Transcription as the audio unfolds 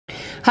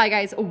Hi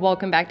guys,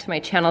 welcome back to my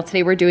channel.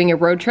 Today we're doing a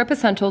road trip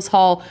essentials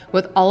haul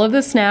with all of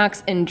the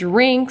snacks and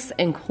drinks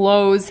and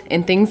clothes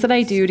and things that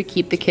I do to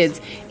keep the kids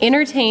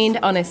entertained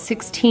on a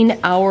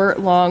 16-hour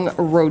long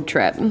road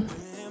trip.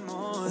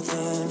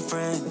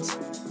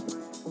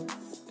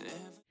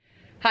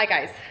 Hi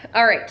guys,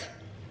 all right.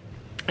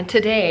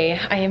 Today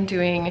I am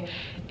doing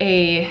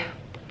I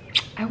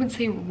would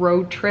say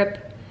road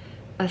trip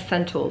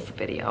essentials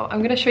video.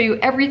 I'm gonna show you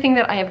everything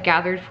that I have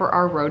gathered for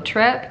our road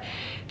trip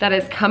that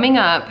is coming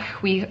up.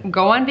 We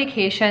go on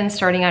vacation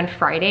starting on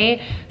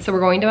Friday. So we're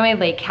going to my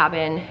lake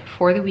cabin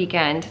for the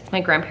weekend. It's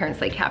my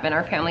grandparents' lake cabin,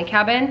 our family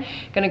cabin.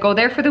 Gonna go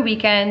there for the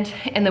weekend,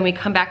 and then we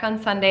come back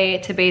on Sunday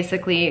to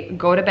basically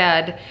go to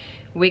bed,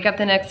 wake up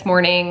the next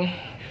morning,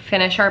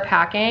 finish our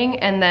packing,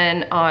 and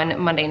then on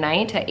Monday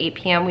night at 8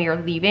 p.m. we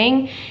are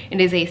leaving. It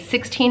is a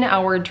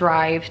 16-hour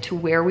drive to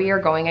where we are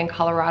going in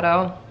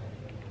Colorado.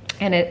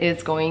 And it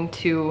is going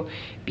to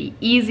be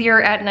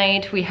easier at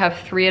night. We have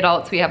 3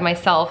 adults. We have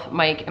myself,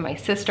 Mike, and my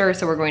sister,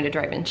 so we're going to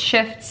drive in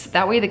shifts.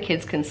 That way the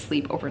kids can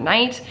sleep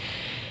overnight.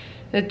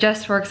 It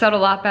just works out a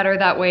lot better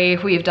that way.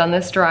 We've done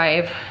this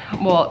drive,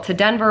 well, to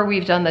Denver,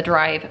 we've done the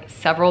drive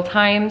several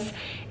times,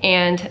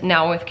 and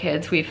now with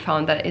kids, we've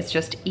found that it's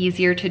just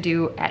easier to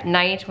do at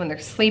night when they're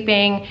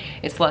sleeping.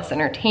 It's less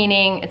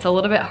entertaining. It's a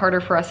little bit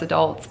harder for us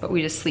adults, but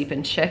we just sleep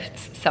in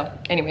shifts. So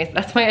anyways,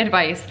 that's my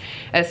advice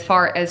as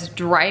far as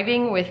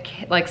driving with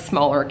like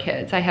smaller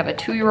kids. I have a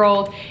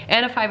 2-year-old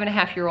and a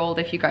 5.5-year-old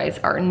if you guys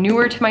are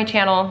newer to my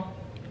channel.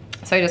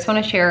 So I just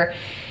wanna share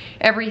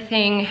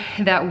everything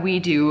that we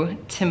do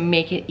to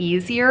make it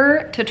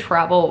easier to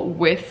travel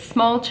with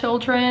small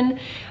children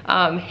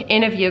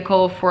in a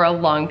vehicle for a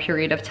long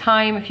period of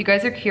time. If you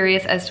guys are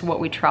curious as to what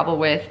we travel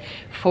with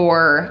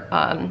for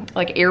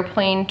like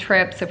airplane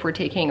trips, if we're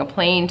taking a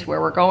plane to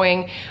where we're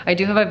going, I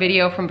do have a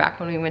video from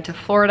back when we went to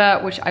Florida,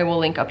 which I will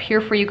link up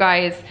here for you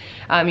guys.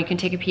 You can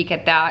take a peek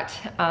at that.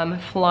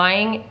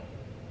 Flying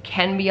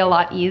can be a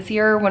lot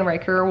easier. When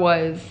Ryker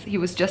he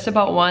was just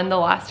about 1 the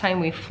last time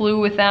we flew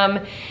with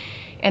them.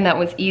 And that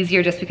was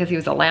easier just because he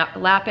was a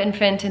lap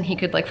infant and he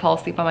could like fall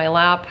asleep on my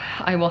lap.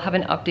 I will have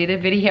an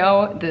updated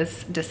video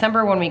this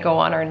December when we go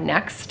on our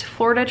next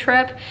Florida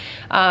trip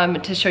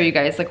to show you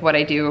guys like what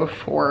I do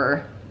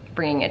for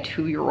bringing a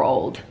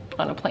 2-year-old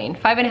on a plane.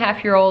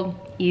 5.5-year-old,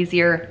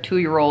 easier,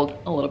 2-year-old,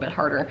 a little bit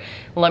harder.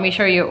 Let me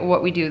show you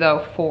what we do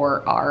though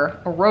for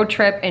our road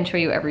trip and show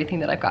you everything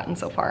that I've gotten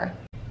so far.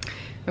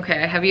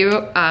 Okay, I have you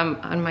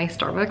on my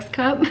Starbucks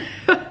cup.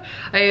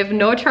 I have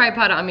no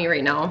tripod on me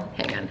right now.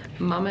 Hang on,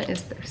 Mama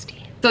is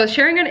thirsty. So I was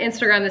sharing on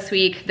Instagram this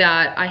week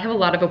that I have a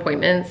lot of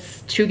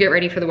appointments to get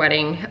ready for the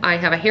wedding. I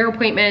have a hair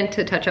appointment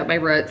to touch up my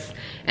roots,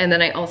 and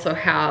then I also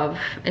have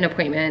an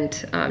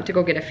appointment to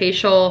go get a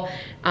facial,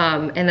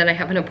 and then I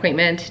have an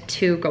appointment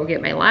to go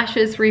get my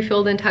lashes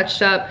refilled and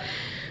touched up,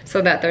 so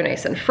that they're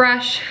nice and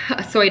fresh.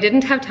 So I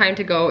didn't have time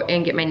to go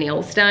and get my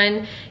nails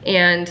done,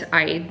 and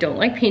I don't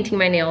like painting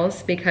my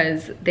nails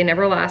because they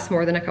never last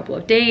more than a couple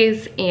of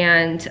days,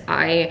 and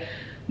I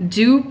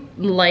do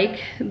like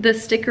the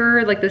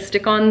sticker, like the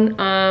stick-on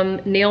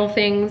nail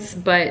things,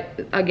 but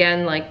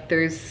again, like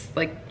there's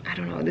like, I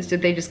don't know,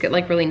 they just get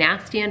like really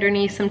nasty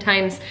underneath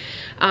sometimes.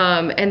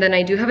 And then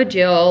I do have a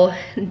gel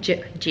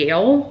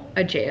nail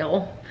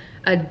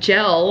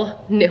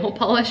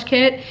polish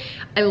kit.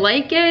 I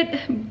like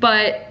it,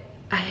 but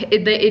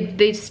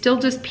they still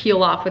just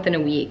peel off within a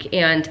week.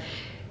 And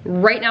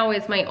right now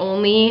is my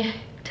only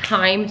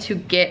time to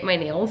get my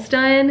nails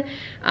done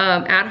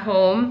at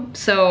home.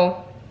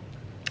 So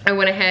I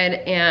went ahead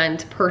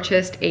and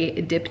purchased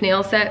a dip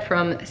nail set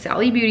from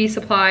Sally Beauty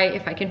Supply.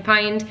 If I can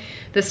find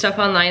the stuff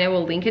online, I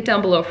will link it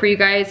down below for you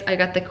guys. I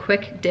got the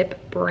Quick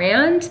Dip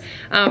brand,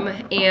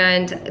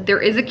 and there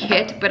is a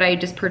kit, but I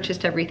just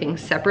purchased everything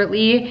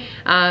separately.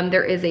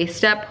 There is a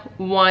step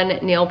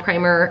 1 nail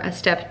primer, a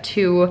step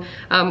 2,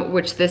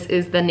 which this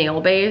is the nail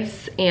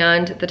base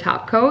and the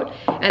top coat.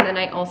 And then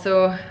I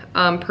also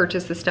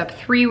purchased the step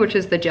 3, which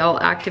is the gel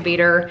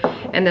activator.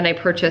 And then I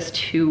purchased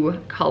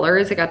 2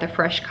 colors. I got the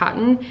Fresh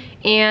Cotton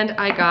and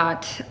I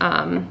got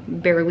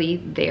Barely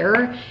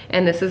There.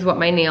 And this is what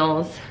my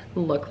nails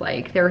look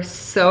like. They're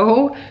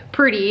so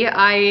pretty.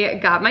 I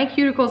got my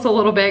cuticles a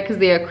little bit because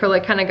the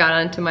acrylic kind of got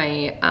onto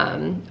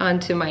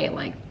my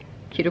like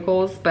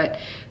cuticles, but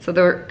so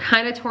they're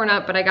kind of torn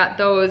up, but I got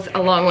those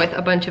along with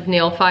a bunch of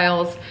nail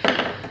files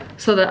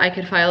so that I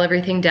could file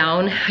everything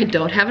down. I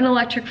don't have an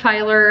electric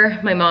filer.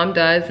 My mom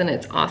does, and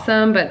it's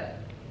awesome, but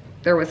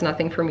there was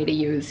nothing for me to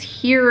use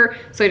here.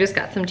 So I just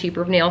got some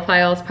cheaper nail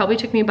files. Probably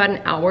took me about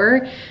an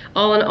hour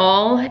all in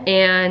all,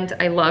 and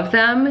I love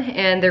them,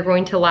 and they're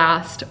going to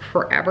last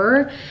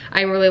forever.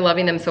 I'm really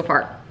loving them so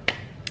far.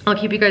 I'll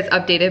keep you guys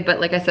updated,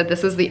 but like I said,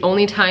 this is the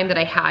only time that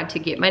I had to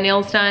get my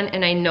nails done,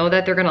 and I know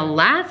that they're gonna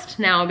last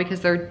now because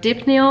they're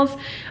dip nails.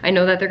 I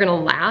know that they're gonna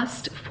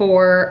last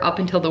for up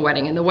until the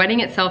wedding, and the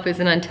wedding itself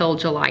isn't until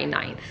July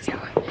 9th. So,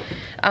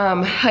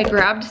 I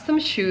grabbed some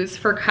shoes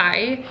for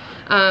Kai.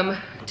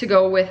 to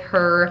go with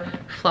her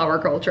flower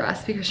girl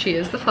dress because she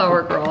is the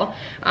flower girl.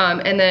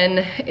 And then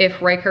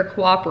if Ryker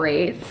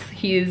cooperates,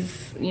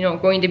 he's, you know,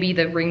 going to be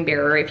the ring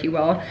bearer, if you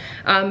will.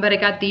 But I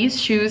got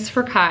these shoes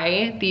for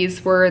Kai.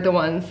 These were the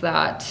ones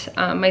that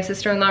my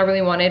sister-in-law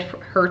really wanted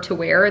her to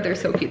wear. They're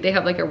so cute. They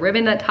have like a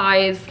ribbon that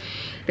ties.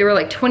 They were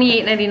like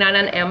 $28.99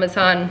 on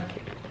Amazon.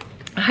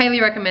 I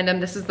highly recommend them.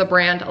 This is the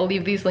brand. I'll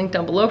leave these linked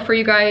down below for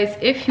you guys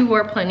if you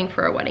are planning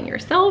for a wedding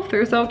yourself.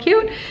 They're so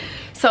cute.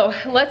 So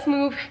let's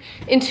move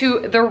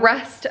into the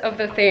rest of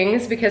the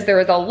things because there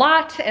is a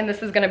lot and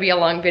this is gonna be a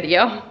long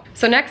video.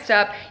 So next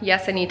up,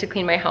 yes, I need to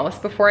clean my house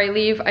before I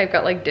leave. I've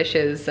got like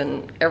dishes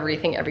and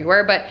everything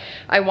everywhere, but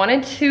I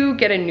wanted to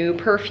get a new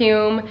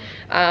perfume.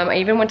 I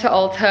even went to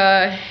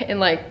Ulta and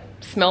like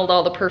smelled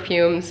all the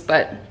perfumes,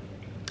 but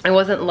I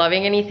wasn't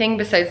loving anything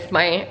besides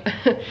my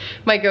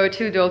my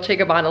go-to Dolce &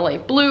 Gabbana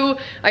Light Blue.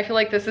 I feel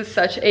like this is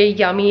such a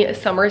yummy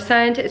summer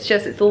scent. It's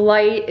just, it's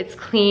light, it's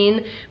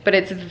clean, but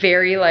it's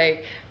very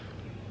like,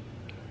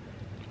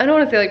 I don't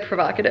want to say like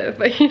provocative,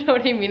 but you know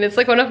what I mean? It's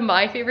like one of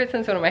my favorite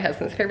scents, one of my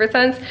husband's favorite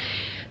scents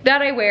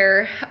that I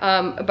wear.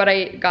 But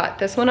I got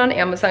this one on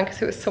Amazon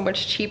because it was so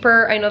much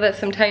cheaper. I know that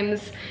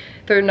sometimes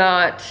they're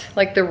not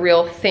like the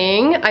real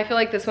thing. I feel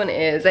like this one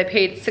is. I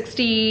paid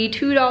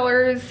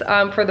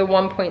 $62 for the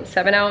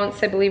 1.7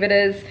 ounce, I believe it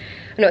is.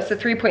 No, it's the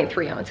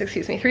 3.3 ounce,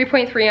 excuse me.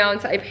 3.3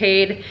 ounce, I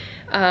paid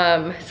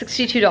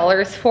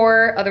 $62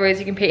 for. Otherwise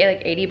you can pay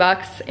like 80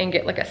 bucks and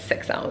get like a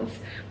 6 ounce,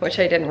 which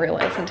I didn't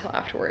realize until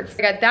afterwards.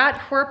 I got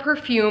that for a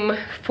perfume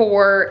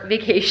for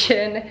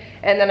vacation.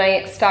 And then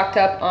I stocked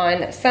up on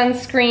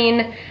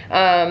sunscreen.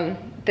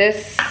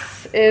 This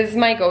is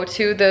my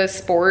go-to, the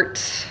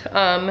Sport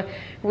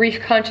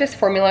Reef Conscious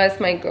formula is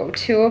my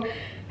go-to.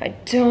 I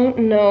don't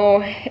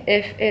know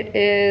if it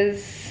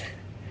is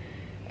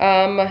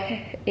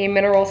a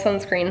mineral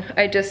sunscreen.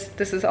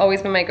 This has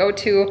always been my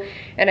go-to,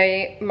 and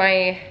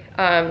my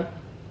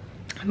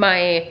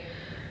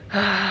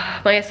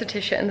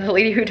esthetician, the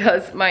lady who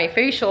does my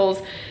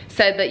facials,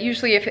 said that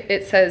usually if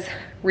it says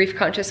Reef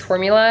Conscious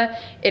formula,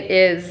 it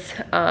is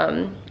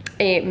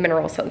a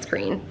mineral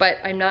sunscreen, but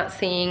I'm not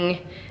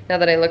seeing, now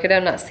that I look at it,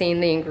 I'm not seeing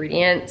the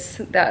ingredients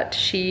that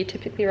she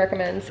typically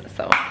recommends,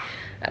 so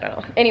I don't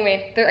know.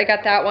 Anyway, I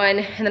got that one,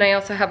 and then I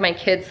also have my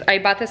kids. I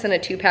bought this in a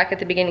 2-pack at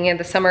the beginning of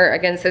the summer.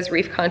 Again, it says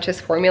Reef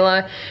Conscious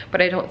formula,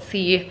 but I don't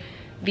see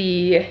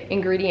the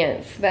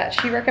ingredients that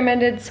she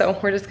recommended, so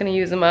we're just gonna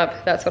use them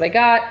up. That's what I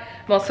got.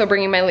 I'm also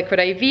bringing my Liquid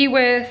IV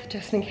with,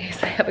 just in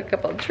case I have a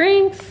couple of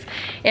drinks,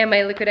 and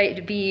my Liquid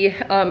IV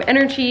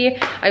Energy.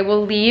 I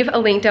will leave a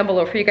link down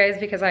below for you guys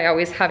because I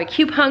always have a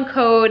coupon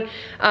code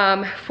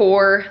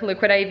for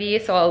Liquid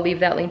IV, so I'll leave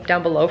that link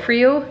down below for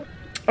you.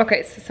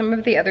 Okay, so some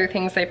of the other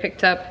things I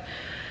picked up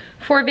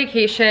for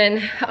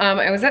vacation,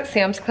 I was at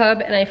Sam's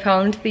Club and I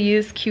found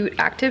these cute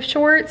active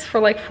shorts for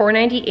like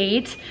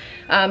 $4.98.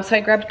 So I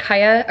grabbed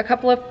Kaya a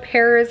couple of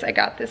pairs. I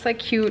got this like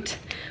cute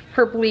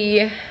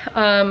purpley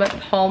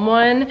palm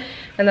one,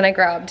 and then I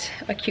grabbed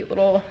a cute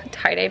little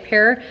tie-dye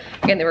pair.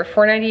 Again, they were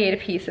 $4.98 a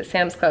piece at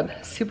Sam's Club,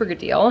 super good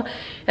deal.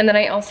 And then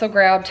I also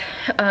grabbed,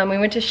 we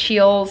went to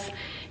Scheels,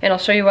 and I'll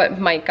show you what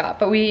Mike got,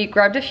 but we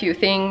grabbed a few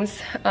things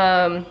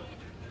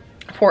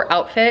for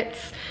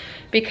outfits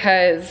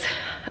because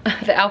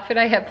the outfit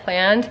I had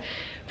planned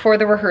for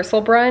the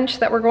rehearsal brunch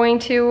that we're going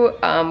to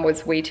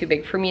was way too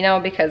big for me now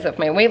because of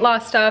my weight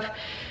loss stuff.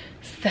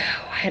 So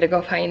I had to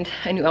go find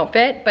a new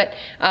outfit, but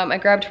I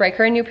grabbed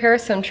Ryker a new pair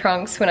of swim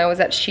trunks when I was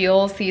at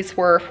Scheels. These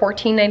were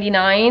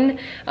 $14.99.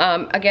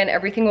 Again,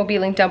 everything will be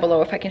linked down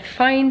below if I can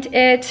find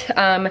it.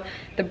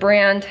 The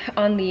brand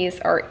on these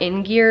are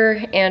In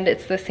Gear, and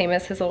it's the same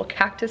as his little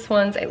cactus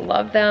ones. I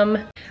love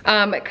them.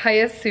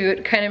 Kaya's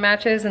suit kind of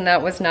matches, and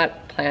that was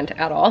not planned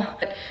at all.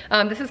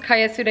 This is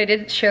Kaya's suit. I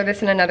did share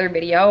this in another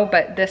video,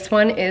 but this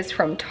one is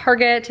from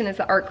Target and it's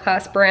the Art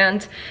Class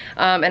brand.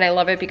 And I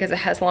love it because it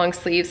has long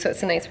sleeves, so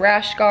it's a nice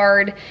rash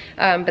guard.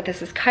 But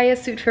this is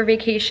Kaya's suit for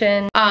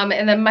vacation.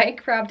 And then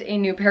Mike grabbed a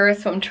new pair of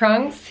swim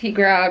trunks. He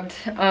grabbed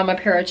a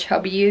pair of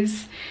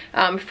Chubbies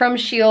from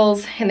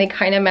Scheels, and they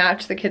kind of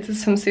match the kids'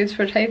 swimsuits,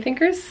 which I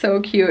think are so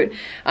cute.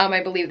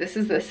 I believe this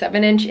is the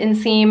 7-inch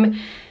inseam,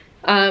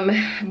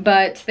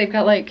 but they've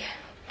got like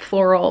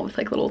floral with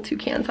like little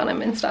toucans on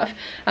them and stuff.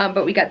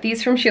 But we got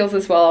these from Scheels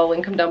as well. I'll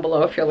link them down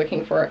below if you're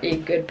looking for a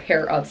good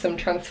pair of swim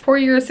trunks for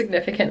your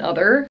significant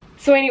other.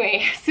 So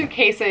anyway,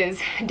 suitcases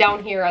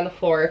down here on the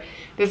floor.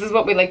 This is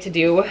what we like to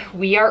do.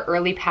 We are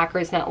early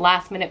packers, not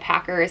last minute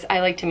packers. I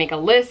like to make a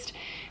list,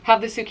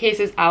 have the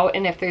suitcases out,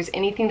 and if there's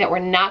anything that we're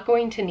not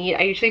going to need,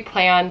 I usually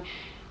plan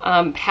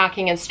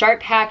packing and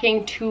start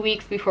packing 2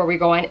 weeks before we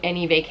go on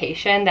any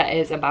vacation. That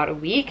is about a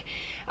week,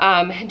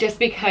 just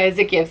because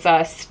it gives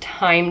us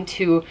time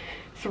to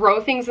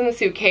throw things in the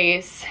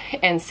suitcase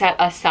and set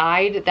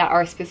aside that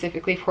are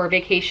specifically for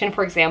vacation.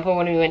 For example,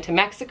 when we went to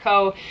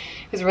Mexico,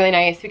 it was really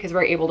nice because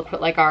we're able to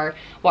put like our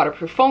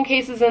waterproof phone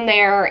cases in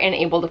there and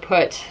able to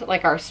put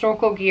like our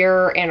snorkel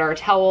gear and our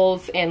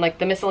towels and like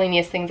the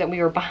miscellaneous things that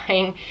we were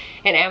buying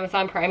and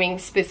Amazon priming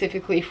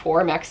specifically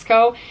for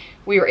Mexico.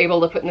 We were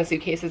able to put in the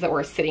suitcases that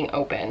were sitting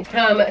open.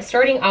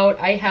 Starting out,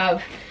 I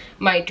have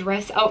my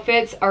dress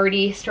outfits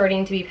already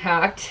starting to be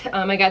packed.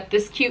 I got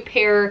this cute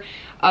pair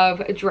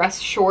of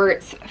dress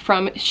shorts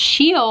from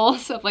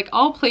Shields, of like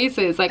all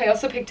places. Like I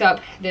also picked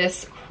up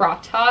this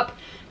crop top,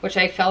 which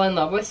I fell in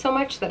love with so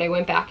much that I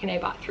went back and I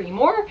bought 3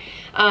 more.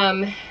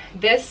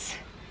 This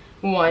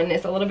one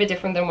is a little bit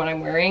different than what I'm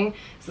wearing.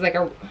 This is like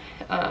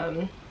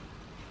a,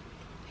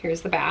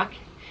 here's the back.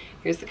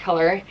 Here's the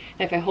color, and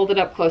if I hold it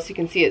up close, you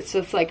can see it's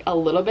just like a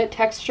little bit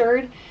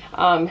textured.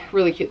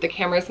 Really cute. The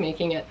camera's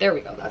making it. There we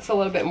go. That's a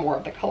little bit more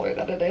of the color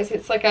that it is.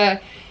 It's like a,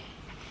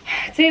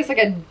 I'd say it's like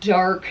a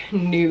dark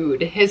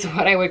nude is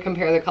what I would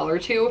compare the color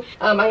to.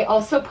 I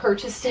also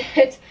purchased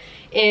it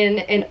in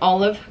an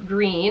olive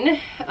green,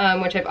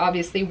 which I've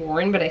obviously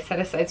worn, but I set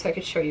aside so I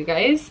could show you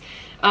guys.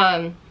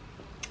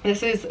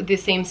 This is the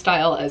same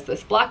style as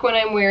this black one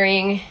I'm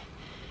wearing,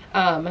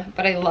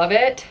 but I love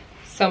it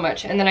so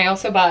much. And then I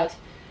also bought,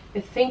 I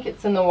think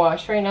it's in the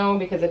wash right now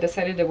because I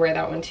decided to wear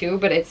that one too,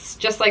 but it's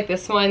just like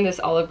this one, this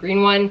olive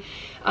green one,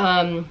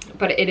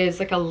 but it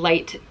is like a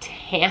light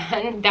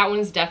tan. That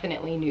one's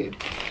definitely nude.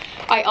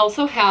 I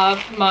also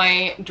have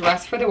my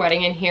dress for the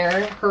wedding in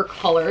here. Her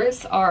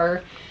colors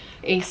are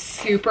a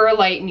super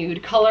light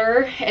nude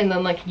color and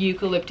then like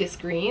eucalyptus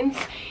greens.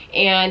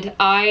 And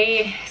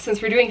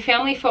since we're doing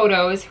family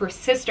photos, her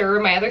sister,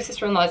 my other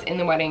sister-in-law, is in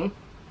the wedding.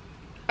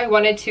 I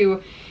wanted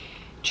to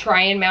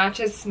try and match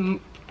as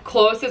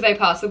close as I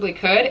possibly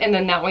could, and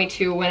then that way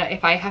too,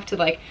 if I have to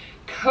like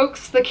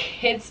coax the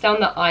kids down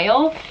the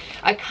aisle,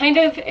 I kind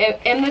of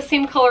am the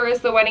same color as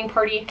the wedding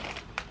party,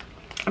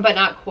 but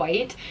not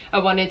quite. I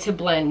wanted to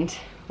blend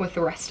with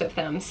the rest of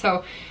them.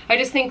 So I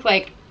just think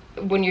like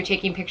when you're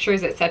taking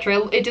pictures,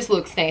 etc., it just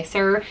looks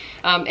nicer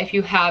if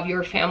you have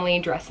your family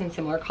dress in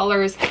similar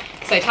colors.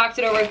 So I talked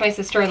it over with my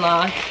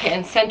sister-in-law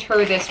and sent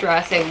her this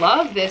dress. I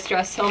love this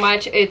dress so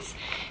much. It's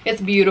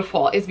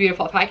beautiful. It's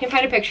beautiful. If I can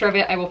find a picture of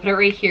it, I will put it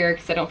right here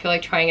because I don't feel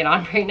like trying it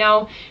on right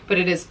now, but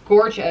it is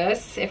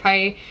gorgeous. If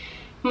I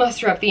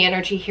muster up the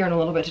energy here in a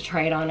little bit to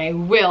try it on, I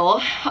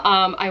will.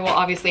 I will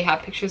obviously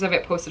have pictures of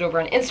it posted over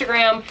on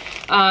Instagram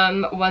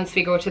once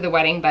we go to the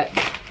wedding, but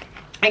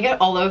I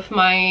get all of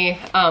my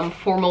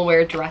formal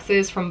wear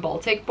dresses from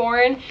Baltic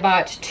born.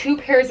 Bought 2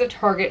 pairs of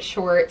Target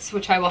shorts,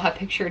 which I will have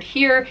pictured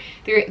here.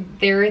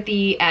 They're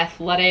the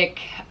athletic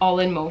All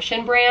in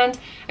Motion brand.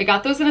 I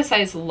got those in a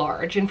size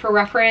large, and for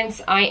reference,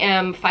 I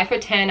am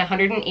 5'10",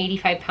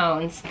 185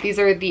 pounds. These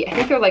are the, I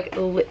think they're like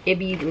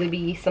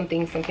Libby,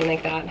 something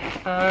like that.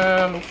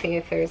 Let's see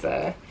if there's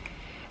a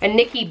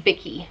Nikki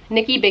Bicky.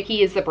 Nikki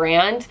Bicky is the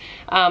brand,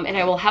 and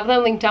I will have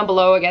them linked down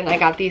below. Again, I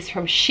got these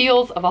from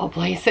Shields of all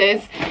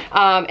places,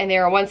 and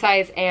they're one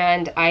size,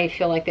 and I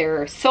feel like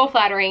they're so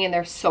flattering and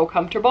they're so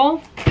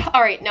comfortable.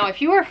 All right, now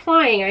if you are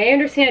flying, I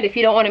understand if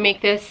you don't want to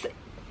make this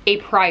a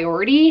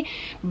priority,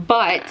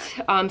 but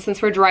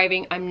since we're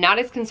driving, I'm not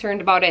as concerned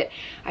about it.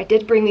 I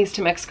did bring these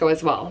to Mexico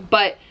as well,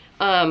 but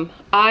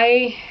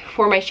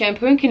for my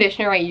shampoo and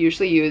conditioner, I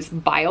usually use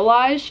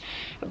BioLage,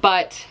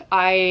 but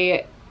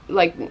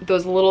like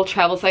those little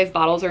travel size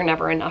bottles are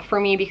never enough for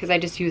me because I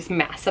just use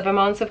massive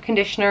amounts of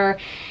conditioner,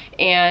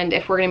 and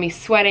if we're gonna be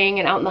sweating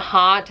and out in the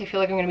hot, I feel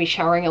like I'm gonna be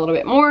showering a little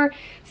bit more.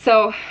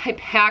 So I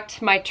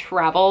packed my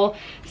travel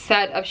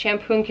set of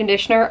shampoo and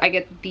conditioner. I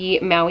get the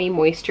Maui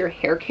Moisture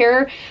Hair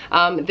Care.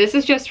 This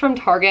is just from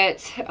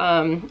Target,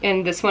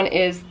 and this one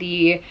is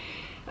the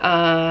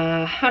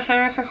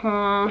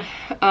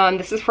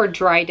this is for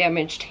dry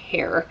damaged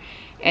hair,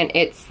 and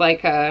it's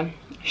like a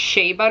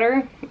shea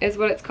butter is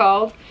what it's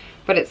called,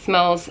 but it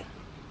smells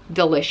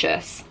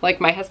delicious. Like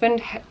my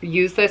husband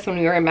used this when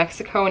we were in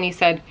Mexico, and he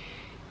said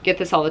get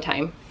this all the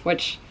time,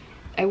 which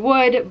I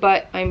would,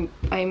 but I'm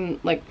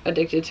like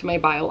addicted to my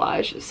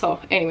BioLage. So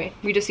anyway,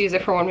 we just use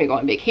it for when we go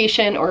on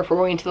vacation or if we're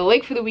going to the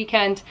lake for the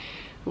weekend.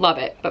 Love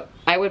it. But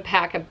I would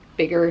pack a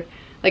bigger,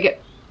 like a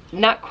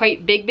not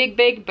quite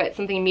big, but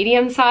something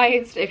medium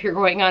sized if you're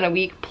going on a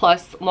week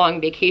plus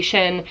long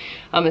vacation,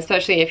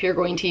 especially if you're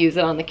going to use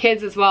it on the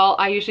kids as well.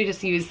 I usually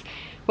just use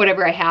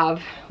whatever I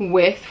have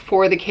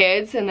for the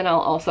kids, and then I'll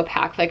also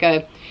pack like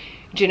a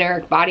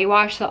generic body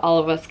wash that all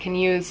of us can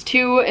use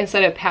too,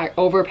 instead of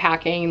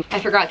overpacking. I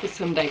forgot the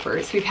swim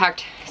diapers. We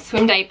packed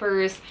swim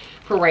diapers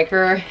for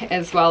Riker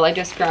as well. I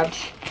just grabbed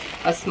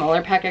a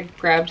smaller pack. I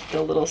grabbed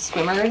the little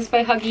swimmers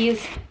by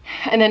Huggies.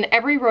 And then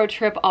every road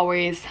trip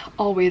always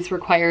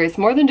requires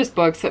more than just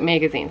books, but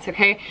magazines,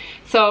 okay?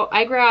 So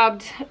I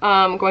grabbed,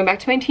 going back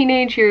to my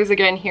teenage years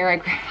again here, I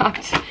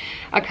grabbed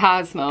a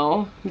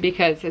Cosmo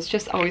because it's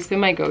just always been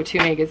my go-to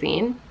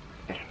magazine.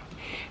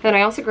 Then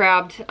I also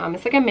grabbed,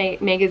 it's like a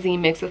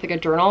magazine mixed with like a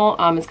journal.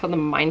 It's called the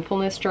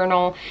Mindfulness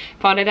Journal.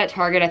 Found it at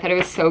Target. I thought it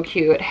was so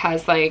cute. It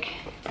has like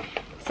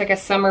It's like a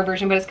summer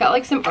version, but it's got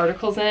like some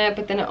articles in it,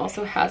 but then it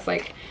also has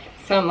like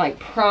some like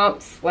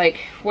prompts, like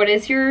what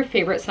is your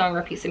favorite song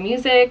or piece of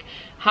music?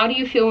 How do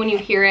you feel when you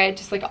hear it?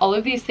 Just like all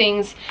of these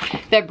things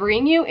that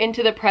bring you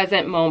into the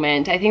present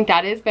moment. I think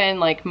that has been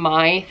like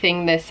my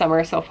thing this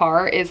summer so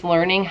far, is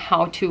learning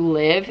how to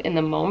live in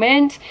the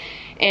moment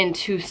and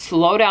to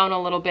slow down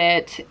a little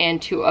bit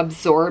and to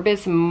absorb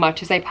as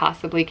much as I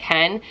possibly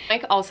can.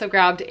 Mike also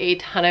grabbed a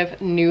ton of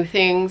new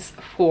things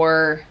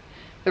for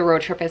the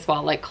road trip as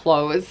well, like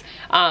clothes.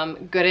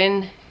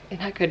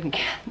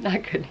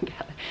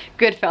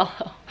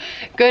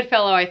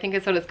 Goodfellow, I think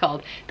is what it's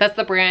called. That's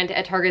the brand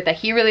at Target that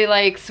he really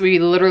likes. We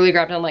literally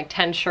grabbed him like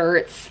 10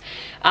 shirts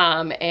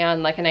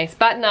and like a nice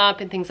button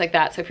up and things like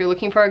that. So if you're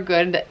looking for a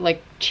good,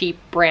 like cheap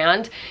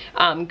brand,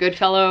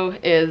 Goodfellow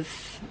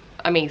is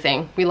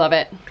amazing. We love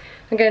it.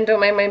 Again, don't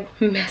mind my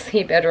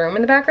messy bedroom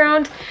in the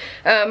background.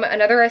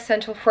 Another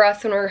essential for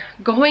us when we're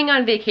going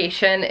on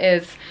vacation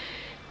is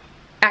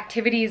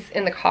activities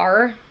in the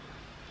car.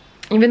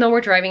 Even though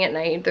we're driving at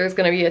night, there's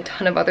gonna be a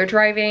ton of other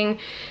driving,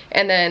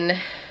 and then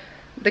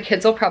the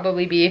kids will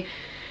probably be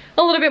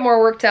a little bit more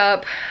worked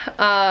up,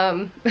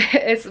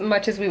 as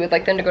much as we would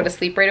like them to go to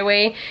sleep right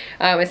away.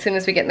 As soon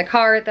as we get in the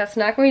car, that's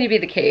not going to be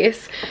the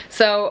case.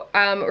 So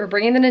we're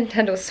bringing the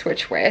Nintendo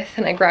Switch with,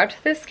 and I grabbed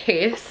this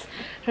case.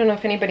 I don't know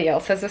if anybody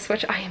else has a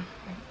Switch. I am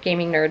a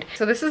gaming nerd.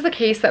 So this is the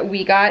case that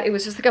we got. It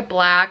was just like a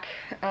black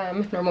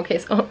normal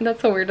case. Oh,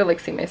 that's so weird to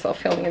like see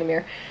myself filming in the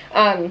mirror.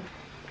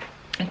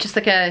 Just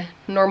like a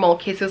normal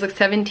case. It was like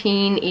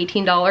 $17,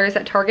 $18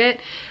 at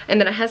Target.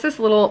 And then it has this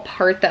little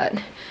part that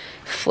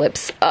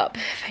flips up.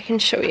 If I can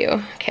show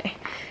you. Okay.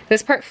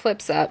 This part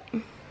flips up.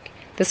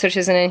 The Switch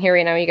isn't in here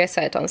right now. You guys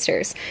saw it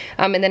downstairs.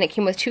 And then it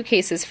came with 2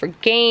 cases for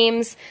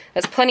games.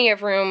 There's plenty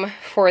of room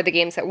for the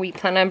games that we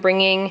plan on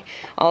bringing.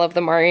 All of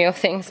the Mario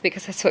things,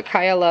 because that's what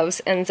Kaya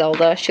loves. And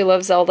Zelda. She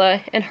loves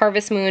Zelda. And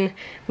Harvest Moon,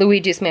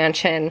 Luigi's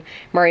Mansion,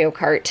 Mario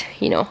Kart.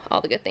 You know,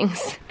 all the good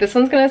things. This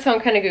one's gonna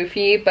sound kind of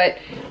goofy, but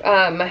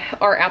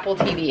our Apple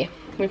TV.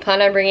 We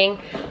plan on bringing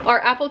our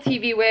Apple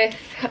TV with.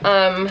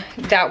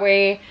 That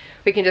way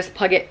we can just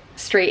plug it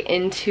straight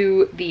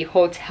into the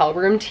hotel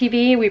room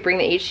TV. We bring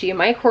the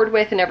HDMI cord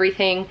with and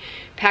everything,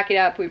 pack it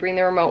up, we bring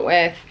the remote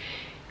with,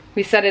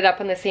 we set it up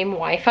on the same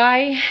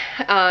Wi-Fi,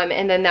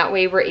 and then that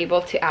way we're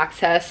able to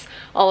access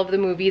all of the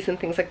movies and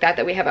things like that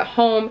that we have at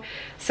home.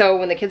 So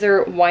when the kids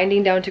are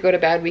winding down to go to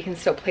bed, we can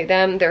still play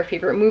them their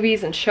favorite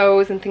movies and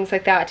shows and things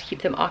like that to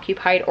keep them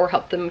occupied or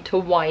help them to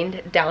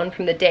wind down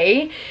from the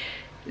day.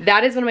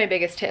 That is one of my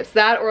biggest tips.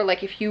 That, or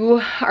like if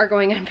you are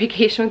going on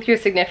vacation with your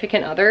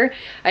significant other,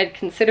 I'd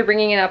consider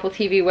bringing an Apple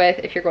TV with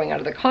if you're going out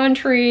of the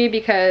country,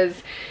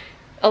 because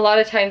a lot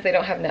of times they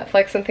don't have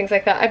Netflix and things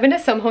like that. I've been to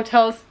some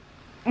hotels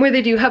where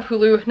they do have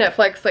Hulu,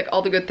 Netflix, like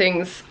all the good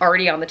things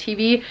already on the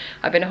TV.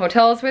 I've been to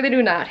hotels where they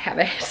do not have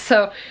it.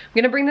 So I'm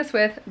gonna bring this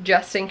with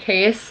just in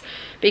case,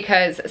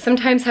 because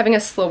sometimes having a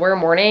slower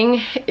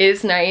morning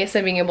is nice,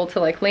 and being able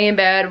to like lay in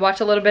bed, watch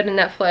a little bit of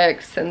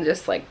Netflix and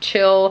just like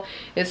chill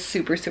is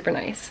super, super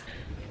nice.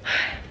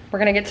 We're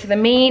gonna get to the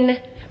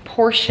main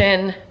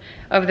portion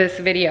of this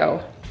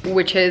video,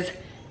 which is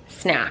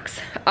snacks.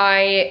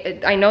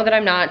 I know that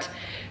I'm not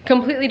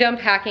completely done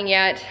packing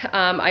yet.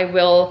 I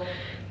will,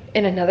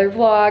 in another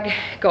vlog,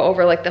 go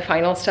over like the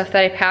final stuff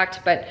that I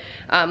packed, but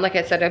like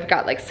I said, I've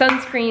got like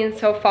sunscreen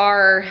so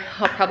far.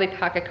 I'll probably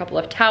pack a couple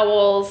of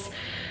towels,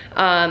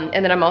 and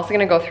then I'm also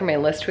gonna go through my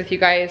list with you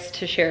guys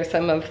to share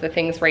some of the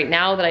things right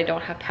now that I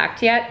don't have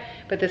packed yet.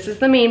 But this is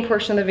the main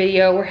portion of the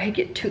video where I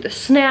get to the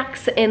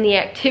snacks and the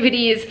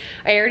activities.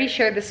 I already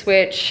shared the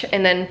Switch,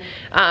 and then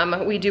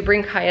we do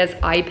bring Kaya's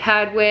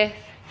iPad with,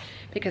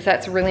 because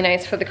that's really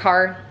nice for the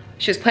car.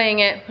 She was playing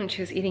it when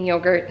she was eating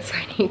yogurt, so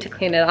I need to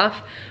clean it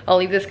off. I'll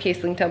leave this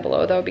case linked down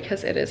below though,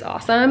 because it is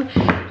awesome.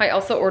 I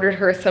also ordered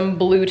her some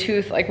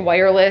Bluetooth, like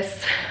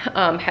wireless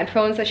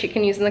headphones that she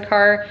can use in the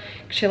car.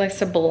 She likes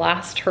to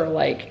blast her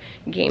like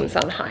games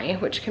on high,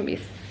 which can be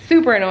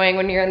super annoying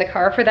when you're in the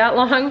car for that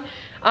long.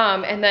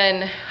 And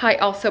then I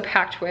also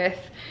packed with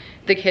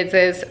the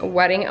kids'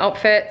 wedding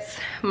outfits.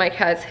 Mike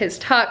has his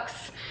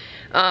tux.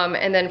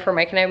 And then for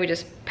Mike and I, we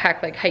just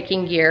packed like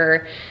hiking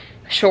gear,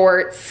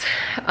 shorts,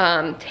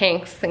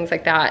 tanks, things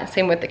like that.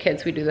 Same with the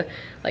kids, we do the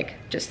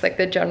just like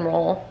the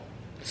general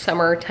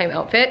summertime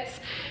outfits.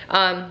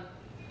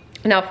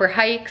 Now for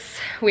hikes,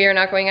 we are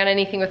not going on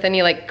anything with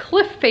any like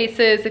cliff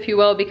faces, if you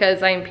will,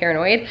 because I'm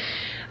paranoid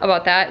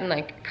about that, and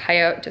like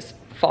Kaya just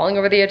falling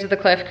over the edge of the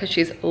cliff, because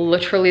she's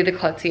literally the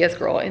klutziest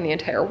girl in the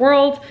entire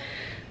world.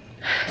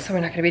 So we're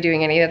not gonna be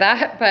doing any of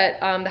that, but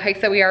the hikes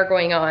that we are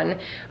going on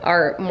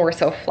are more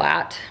so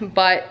flat,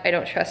 but I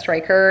don't trust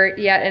Ryker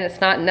yet, and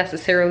it's not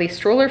necessarily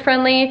stroller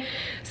friendly.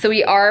 So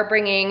we are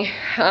bringing,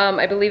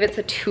 I believe it's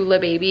a Tula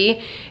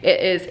baby.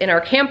 It is in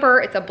our camper.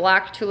 It's a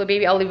black Tula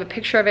baby. I'll leave a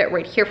picture of it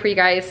right here for you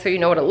guys so you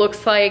know what it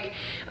looks like.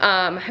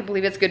 I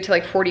believe it's good to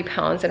like 40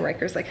 pounds, and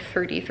Ryker's like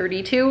 30,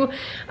 32.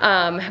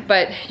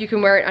 But you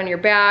can wear it on your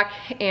back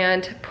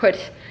and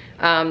put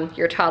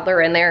your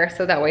toddler in there,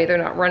 so that way they're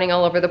not running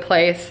all over the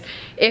place.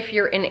 If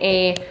you're in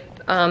a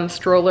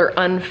stroller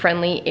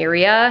unfriendly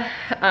area.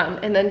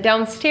 And then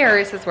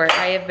downstairs is where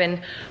I have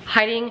been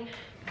hiding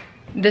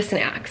the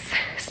snacks.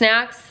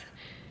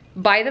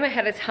 Buy them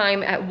ahead of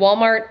time at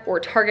Walmart or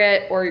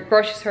Target or your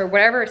grocery store,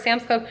 whatever,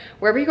 Sam's Club,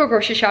 wherever you go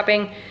grocery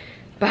shopping,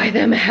 buy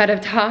them ahead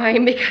of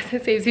time because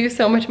it saves you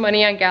so much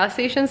money on gas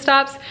station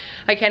stops.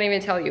 I can't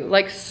even tell you,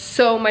 like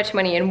so much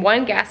money. In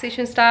one gas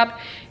station stop,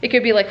 it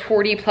could be like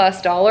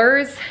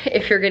 $40+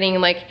 if you're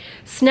getting like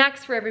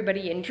snacks for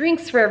everybody and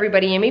drinks for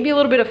everybody and maybe a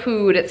little bit of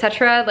food,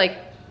 etc. Like,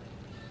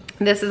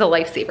 this is a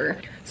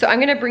lifesaver. So I'm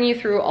gonna bring you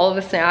through all of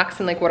the snacks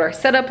and like what our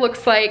setup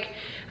looks like,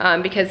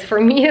 because for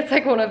me, it's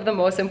like one of the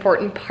most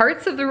important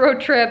parts of the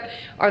road trip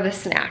are the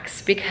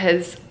snacks,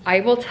 because I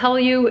will tell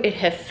you, it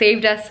has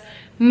saved us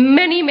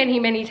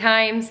many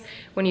times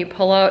when you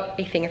pull out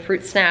a thing of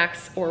fruit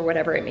snacks or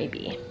whatever it may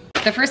be.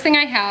 The first thing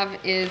I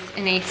have is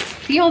in a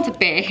sealed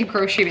bag,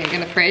 grocery bag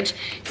in the fridge.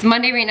 It's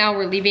Monday right now,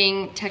 we're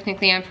leaving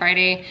technically on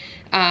Friday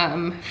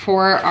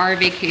for our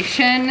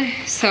vacation.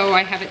 So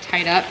I have it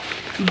tied up,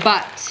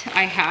 but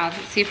I have,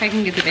 let's see if I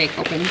can get the bag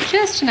open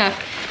just enough.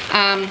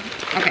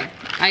 Okay,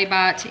 I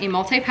bought a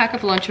multi-pack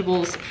of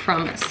Lunchables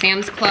from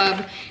Sam's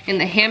Club in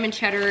the ham and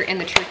cheddar and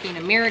the turkey and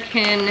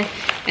American.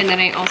 And then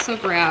I also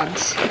grabbed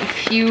a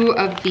few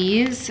of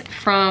these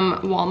from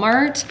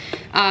Walmart.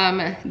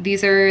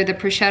 These are the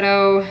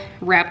prosciutto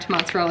wrapped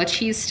mozzarella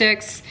cheese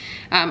sticks.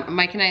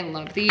 Mike and I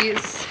love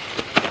these.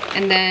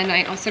 And then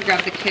I also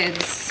grabbed the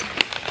kids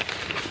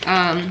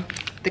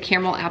the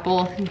caramel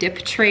apple dip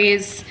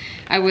trays.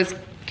 I was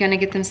gonna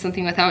get them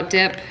something without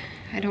dip.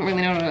 I don't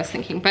really know what I was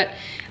thinking, but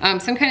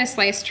some kind of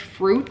sliced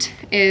fruit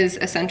is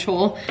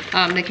essential.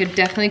 They could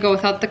definitely go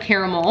without the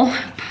caramel,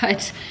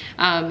 but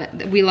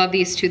we love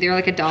these too. They're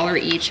like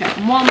 $1 each at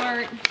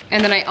Walmart.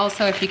 And then I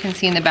also, if you can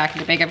see in the back of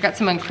the bag, I've got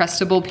some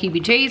Uncrustable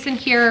PBJs in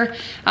here,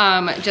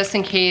 just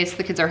in case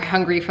the kids are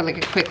hungry for like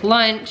a quick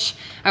lunch.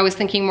 I was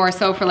thinking more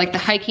so for like the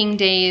hiking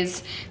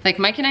days. Like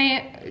Mike and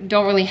I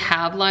don't really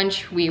have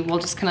lunch. We will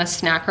just kind of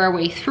snack our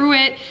way through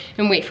it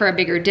and wait for a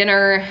bigger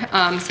dinner.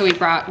 So we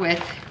brought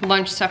with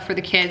lunch stuff for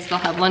the kids. They'll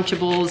have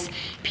Lunchables,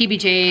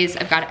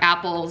 PBJs, I've got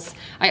apples.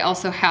 I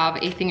also have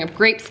a thing of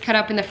grapes cut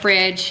up in the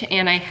fridge,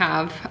 and I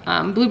have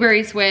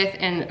blueberries with,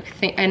 and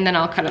then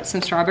I'll cut up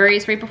some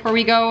strawberries right before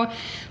we go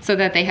so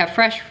that they have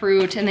fresh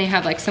fruit and they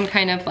have like some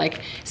kind of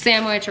like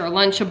sandwich or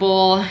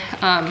Lunchable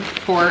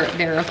for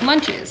their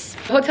lunches.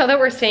 The hotel that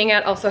we're staying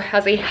at also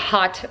has a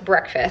hot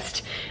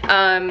breakfast.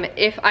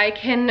 If I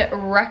can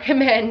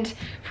recommend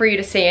for you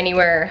to stay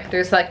anywhere,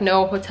 there's like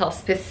no hotel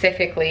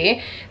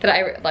specifically that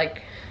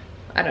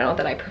I don't know,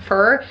 that I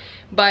prefer,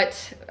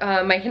 but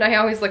Mike and I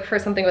always look for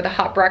something with a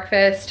hot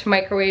breakfast,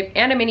 microwave,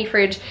 and a mini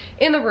fridge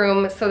in the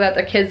room so that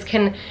the kids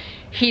can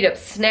heat up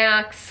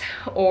snacks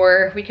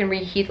or we can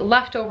reheat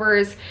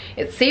leftovers.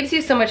 It saves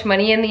you so much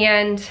money in the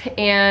end,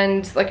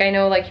 and like I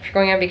know, like if you're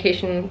going on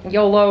vacation,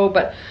 YOLO,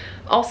 but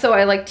also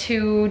I like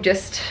to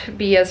just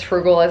be as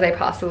frugal as I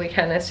possibly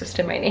can. It's just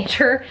in my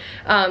nature.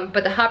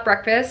 But the hot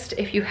breakfast,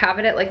 if you have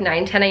it at like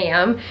 9, 10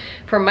 a.m.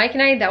 for Mike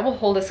and I, that will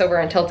hold us over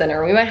until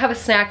dinner. We might have a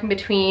snack in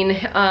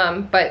between,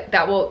 but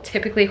that will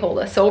typically hold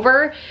us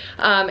over.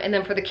 And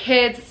then for the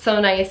kids, it's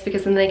so nice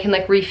because then they can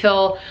like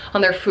refill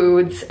on their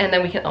foods, and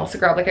then we can also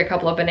grab like a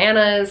couple of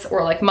bananas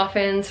or like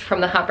muffins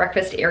from the hot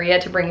breakfast area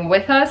to bring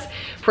with us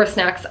for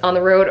snacks on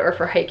the road or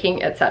for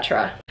hiking,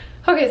 etc.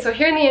 Okay, so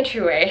here in the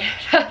entryway,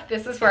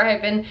 this is where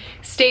I've been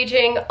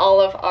staging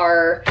all of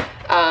our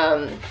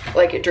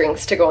like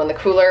drinks to go in the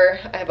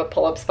cooler. I have a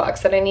pull-ups box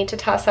that I need to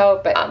toss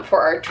out, but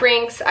for our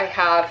drinks, I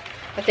have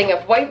a thing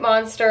of White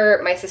Monster.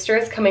 My sister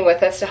is coming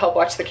with us to help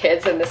watch the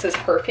kids, and this is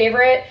her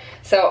favorite.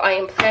 So I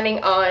am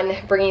planning on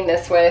bringing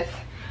this with,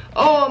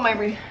 oh, my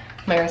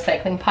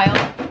recycling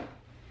pile.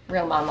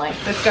 Real mom-like.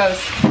 This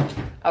goes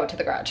out to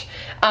the garage.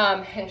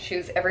 And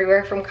shoes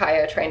everywhere from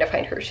Kaya, trying to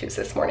find her shoes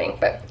this morning.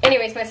 But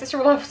anyways, my sister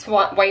loves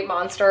White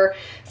Monster,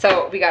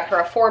 so we got her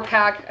a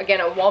 4-pack.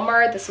 Again, at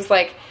Walmart, this was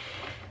like,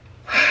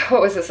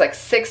 what was this, like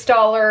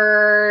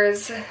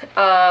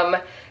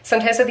 $6.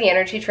 Sometimes with the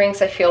energy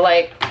drinks, I feel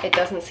like it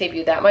doesn't save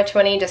you that much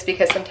money, just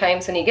because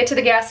sometimes when you get to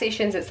the gas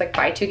stations, it's like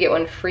buy 2, get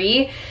 1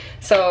 free.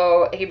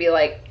 So it could be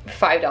like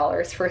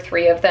 $5 for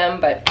 3 of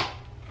them, but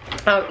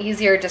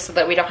easier just so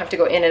that we don't have to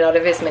go in and out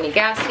of as many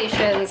gas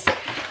stations.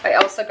 I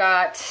also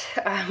got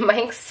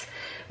Mike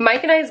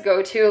and I's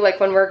go-to, like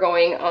when we're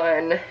going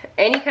on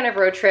any kind of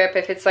road trip,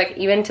 if it's like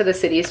even to the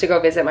cities to go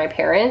visit my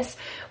parents,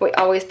 we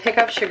always pick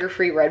up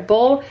sugar-free Red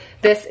Bull.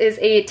 This is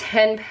a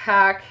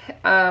 10-pack,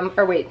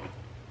 or wait,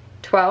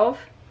 12?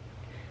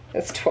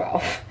 It's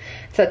 12.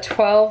 It's a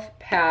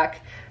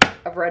 12-pack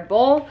of Red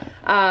Bull.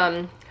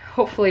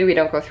 Hopefully we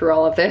don't go through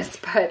all of this,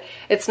 but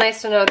it's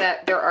nice to know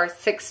that there are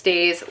 6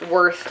 days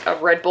worth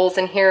of Red Bulls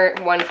in here,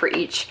 1 for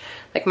each,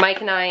 like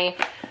Mike and I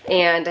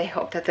I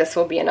hope that this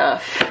will be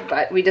enough.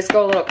 But we just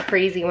go a little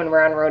crazy when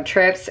we're on road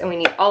trips, and we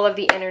need all of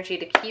the energy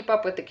to keep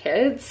up with the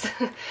kids.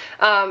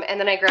 And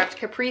then I grabbed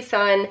Capri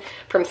Sun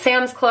from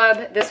Sam's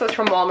Club. This was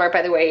from Walmart,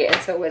 by the way, and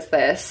so was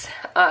this.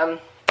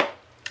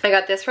 I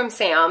got this from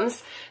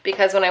Sam's.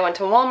 because when I went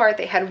to Walmart,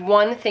 they had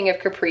one thing of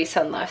Capri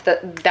Sun left.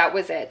 That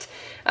was it.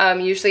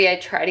 Usually I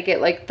try to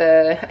get like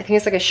I think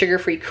it's like a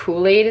sugar-free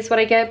Kool-Aid is what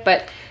I get,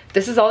 but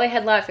this is all they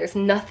had left. There's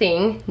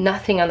nothing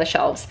on the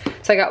shelves.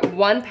 So I got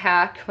one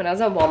pack when I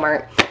was at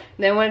Walmart.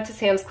 Then I went to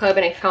Sam's Club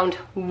and I found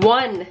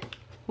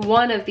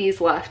one of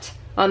these left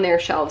on their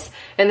shelves.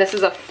 And this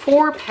is a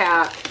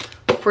 4-pack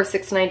for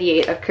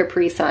 $6.98 of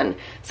Capri Sun.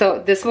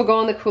 So this will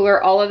go in the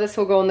cooler. All of this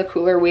will go in the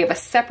cooler. We have a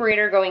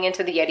separator going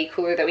into the Yeti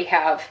cooler that we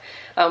have,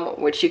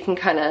 which you can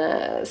kind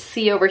of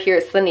see over here.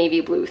 It's the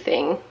navy blue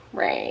thing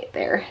right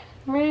there.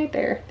 Right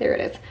there, there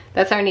it is.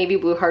 That's our navy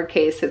blue hard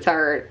case. It's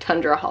our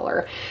Tundra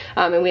hauler.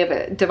 And we have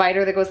a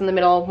divider that goes in the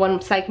middle.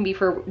 One side can be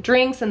for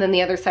drinks and then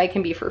the other side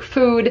can be for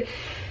food.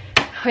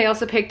 I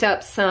also picked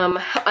up some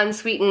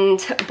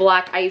unsweetened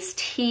black iced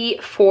tea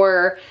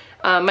for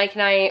Mike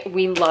and I.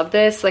 We love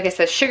this. Like I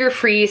said,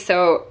 sugar-free,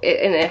 so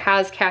and it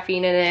has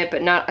caffeine in it,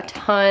 but not a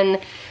ton.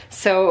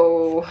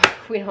 So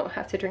we don't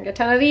have to drink a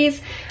ton of these.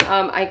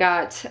 I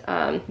got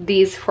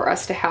these for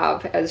us to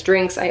have as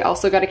drinks. I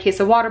also got a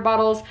case of water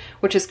bottles,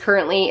 which is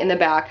currently in the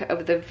back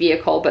of the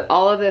vehicle, but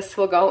all of this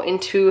will go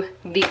into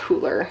the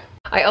cooler.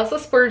 I also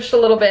splurged a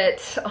little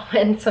bit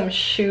on some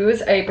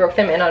shoes. I broke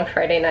them in on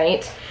Friday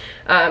night.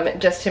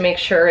 Just to make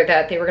sure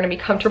that they were going to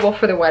be comfortable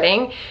for the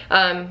wedding.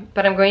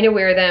 But I'm going to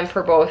wear them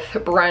for both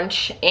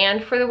brunch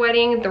and for the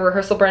wedding, the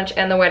rehearsal brunch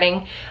and the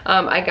wedding.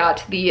 I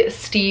got the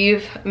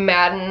Steve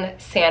Madden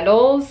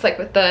sandals, like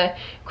with the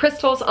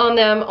crystals on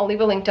them. I'll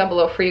leave a link down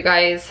below for you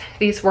guys.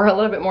 These were a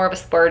little bit more of a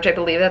splurge. I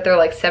believe that they're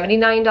like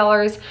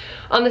 $79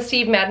 on the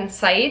Steve Madden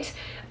site.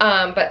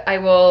 But I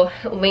will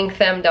link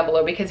them down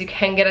below because you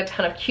can get a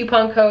ton of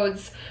coupon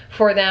codes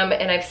for them,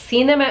 and I've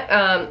seen them at,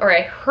 or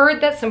I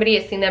heard that somebody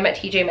has seen them at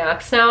TJ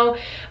Maxx now,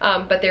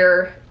 but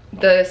they're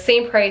the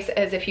same price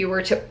as if you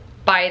were to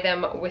buy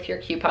them with your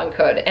coupon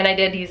code. And I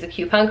did use a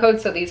coupon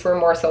code, so these were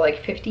more so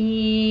like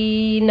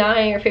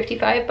 59 or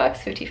 55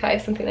 bucks,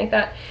 55, something like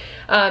that.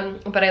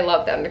 But I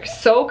love them. They're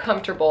so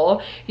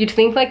comfortable. You'd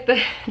think like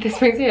this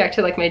brings me back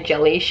to like my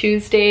jelly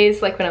shoes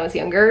days, like when I was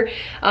younger,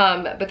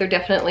 but they're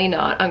definitely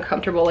not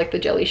uncomfortable like the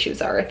jelly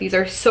shoes are. These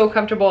are so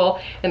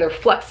comfortable and they're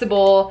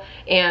flexible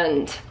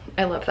and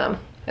I love them.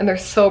 And they're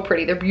so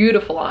pretty. They're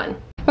beautiful on.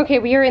 Okay,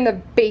 we are in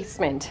the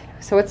basement,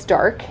 so it's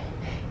dark.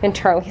 And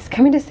Charlie's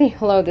coming to say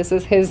hello. This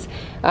is his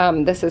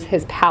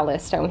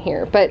palace down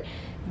here. But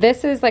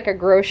this is like a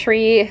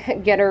grocery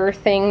getter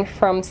thing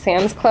from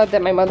Sam's Club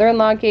that my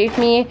mother-in-law gave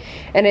me,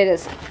 and it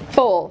is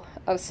full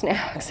of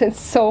snacks. It's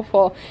so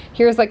full.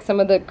 Here's like some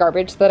of the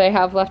garbage that I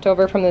have left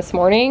over from this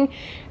morning,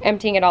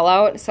 emptying it all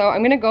out. So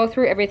I'm gonna go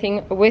through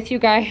everything with you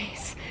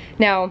guys.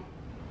 Now,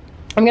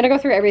 I'm gonna go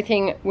through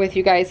everything with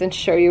you guys and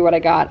show you what I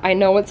got. I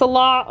know it's a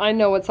lot. I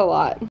know it's a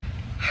lot.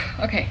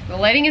 Okay, the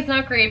lighting is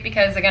not great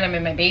because again, I'm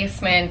in my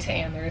basement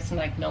and there's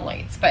like no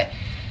lights, but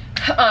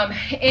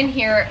in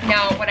here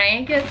now when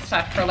I get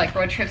stuff for like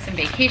road trips and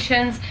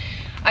vacations,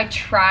 I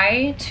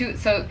try to,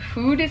 so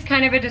food is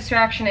kind of a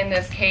distraction in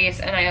this case,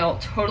 and I'll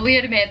totally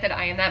admit that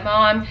I am that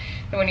mom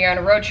that when you're on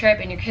a road trip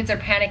and your kids are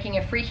panicking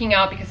and freaking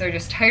out because they're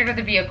just tired of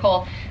the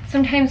vehicle,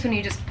 sometimes when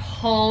you just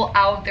pull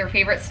out their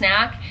favorite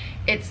snack,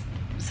 it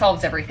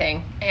solves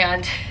everything.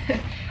 And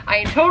I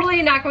am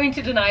totally not going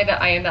to deny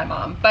that I am that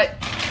mom, but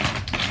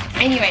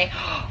anyway,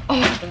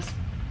 oh, those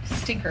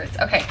stinkers.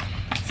 Okay,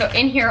 so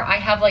in here I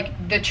have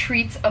like the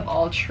treats of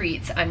all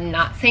treats. I'm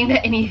not saying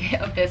that any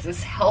of this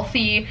is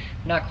healthy.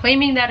 I'm not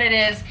claiming that it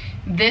is.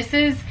 This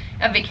is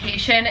a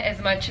vacation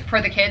as much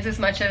for the kids as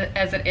much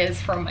as it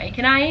is for Mike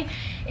and I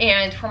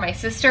and for my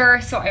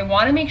sister. So I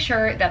want to make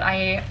sure that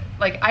I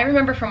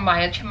remember from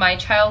my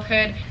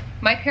childhood,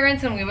 my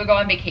parents, when we would go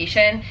on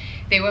vacation,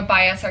 they would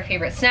buy us our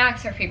favorite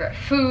snacks, our favorite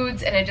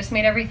foods, and it just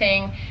made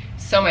everything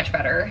so much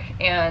better.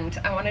 And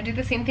I want to do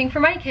the same thing for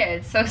my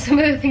kids. So some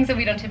of the things that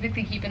we don't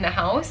typically keep in the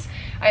house,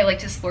 I like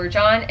to splurge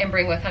on and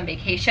bring with on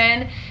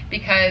vacation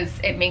because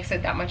it makes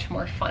it that much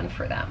more fun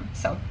for them.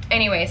 So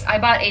anyways, I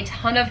bought a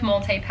ton of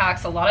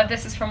multi-packs. A lot of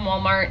this is from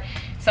Walmart.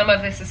 Some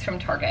of this is from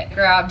Target.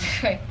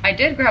 I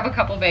did grab a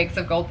couple bags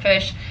of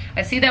goldfish.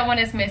 I see that one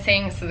is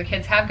missing, so the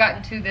kids have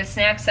gotten to this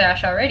snack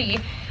stash already.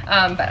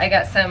 But I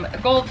got some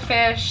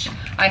goldfish.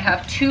 I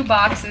have 2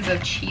 boxes of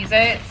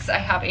Cheez-Its. I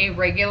have a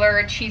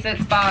regular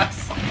Cheez-Its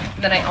box.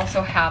 And then I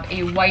also have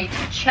a white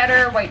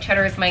cheddar. White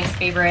cheddar is Mike's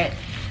favorite.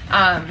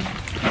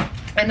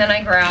 And then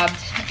I grabbed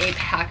a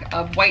pack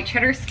of white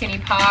cheddar Skinny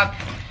Pop,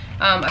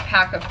 a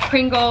pack of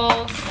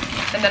Pringles,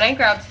 and then I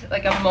grabbed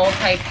like a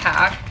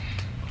multi-pack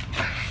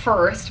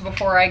first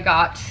before I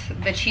got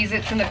the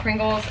Cheez-Its and the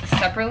Pringles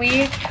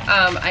separately.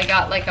 I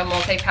got like a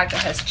multi-pack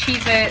that has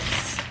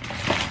Cheez-Its,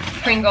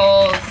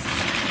 Pringles,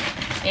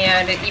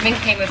 and it even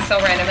came with, so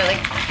random, it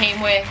like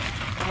came with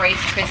Rice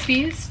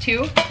Krispies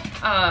too.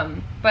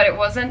 But it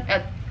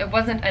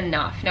wasn't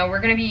enough. Now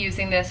we're gonna be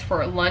using this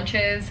for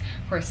lunches,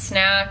 for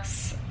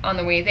snacks on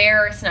the way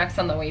there, snacks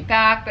on the way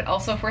back, but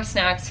also for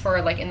snacks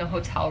for like in the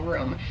hotel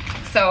room.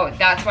 So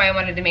that's why I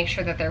wanted to make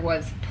sure that there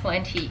was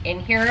plenty in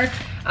here.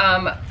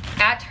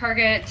 At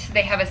Target,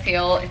 they have a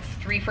sale. It's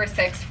 3 for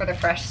 $6 for the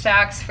fresh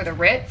stacks for the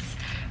Ritz.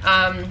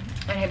 And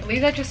I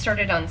believe that just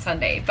started on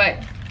Sunday, but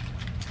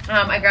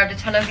I grabbed a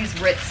ton of these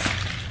Ritz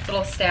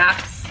little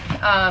stacks.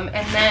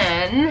 And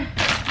then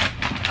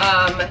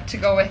to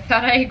go with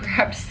that, I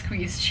grabbed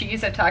squeezed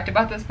cheese. I've talked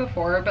about this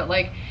before, but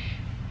like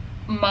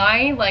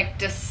my like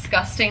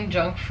disgusting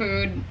junk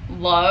food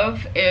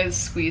love is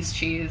squeezed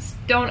cheese.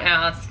 Don't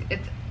ask,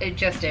 it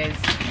just is.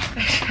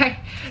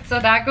 So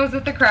that goes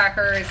with the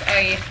crackers.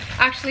 I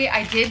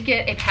did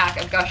get a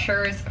pack of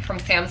Gushers from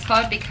Sam's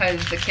Club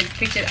because the kids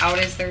picked it out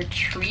as their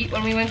treat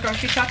when we went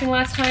grocery shopping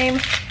last time,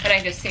 and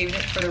I just saved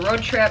it for the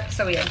road trip.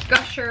 So we have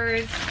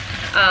Gushers.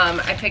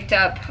 I picked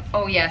up,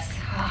 oh yes,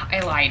 I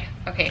lied.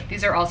 Okay,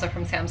 these are also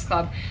from Sam's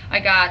Club. I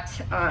got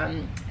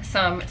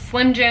some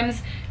Slim Jims.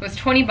 It was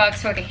 20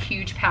 bucks for like a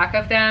huge pack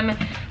of them,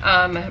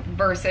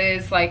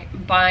 versus like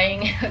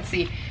buying, let's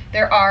see,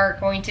 there are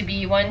going to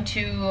be 1,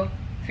 2,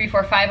 3,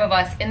 4, 5 of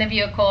us in the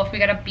vehicle. If we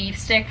got a beef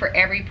stick for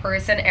every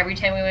person every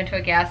time we went to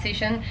a gas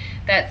station,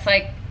 that's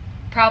like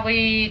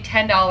probably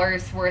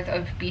 $10 worth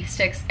of beef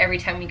sticks every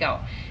time we go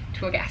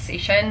to a gas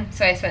station.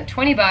 So I spent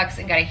 20 bucks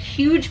and got a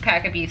huge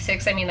pack of beef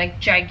sticks. I mean like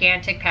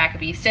gigantic pack of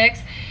beef sticks,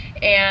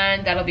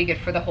 and that'll be good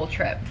for the whole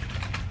trip.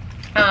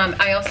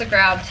 I also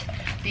grabbed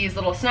these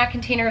little snack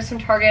containers from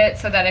Target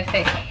so that if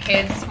the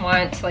kids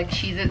want like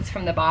Cheez-Its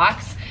from the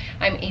box,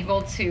 I'm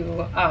able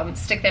to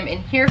stick them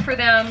in here for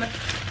them.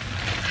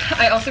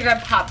 I also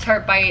grabbed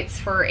Pop-Tart bites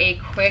for a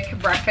quick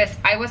breakfast.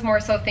 I was more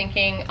so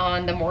thinking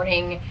on the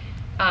morning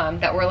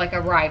that we're like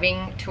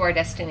arriving to our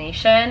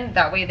destination.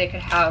 That way they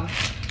could have,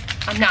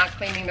 I'm not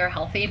claiming they're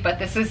healthy, but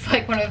this is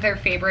like one of their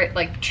favorite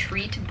like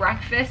treat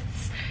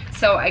breakfasts.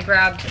 So I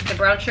grabbed the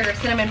brown sugar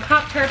cinnamon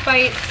Pop-Tart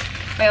bites.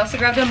 I also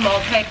grabbed a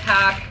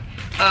multi-pack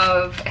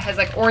of, it has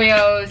like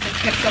Oreos and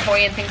Chips Ahoy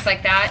and things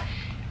like that.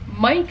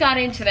 Mike got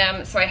into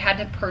them, so I had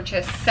to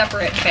purchase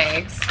separate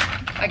bags.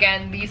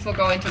 Again, these will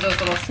go into those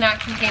little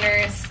snack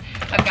containers.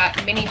 I've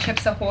got mini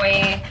Chips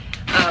Ahoy,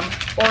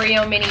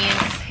 Oreo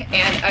minis,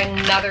 and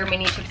another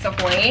mini Chips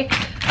Ahoy.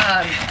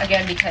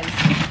 Again, because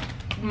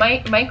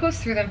Mike goes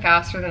through them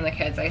faster than the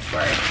kids, I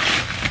swear.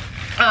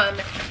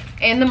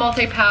 In the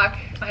multi-pack,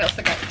 I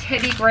also got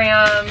Teddy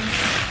Grahams.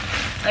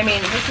 I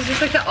mean, this is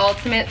just like the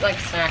ultimate like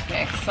snack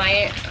mix.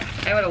 I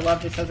would have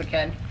loved this as a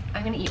kid.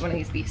 I'm gonna eat one of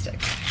these beef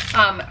sticks.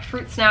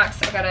 Fruit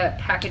snacks, I got a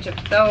package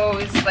of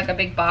those, like a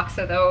big box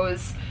of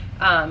those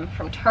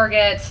from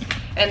Target.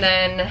 And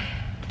then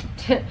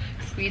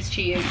squeezed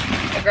cheese.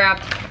 I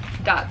grabbed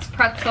Dot's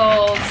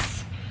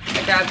pretzels.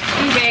 I grabbed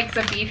 2 bags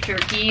of beef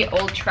jerky.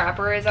 Old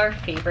Trapper is our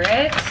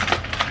favorite.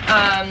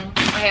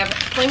 I have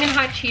Flamin'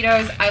 Hot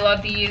Cheetos. I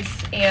love these,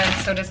 and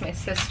so does my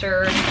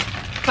sister.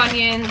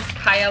 Funyuns,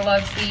 Kaya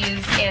loves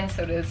these, and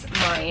so does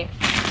my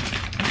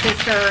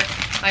sister.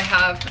 I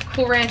have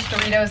Cool Ranch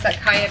Doritos that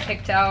Kaya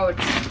picked out.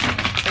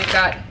 We've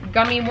got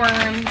gummy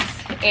worms,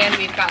 and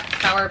we've got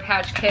Sour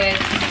Patch Kids.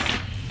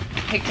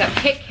 Picked up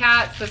Kit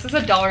Kats. This is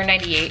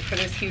 $1.98 for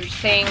this huge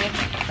thing.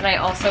 And I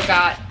also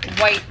got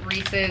white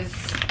Reese's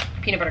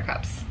peanut butter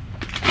cups.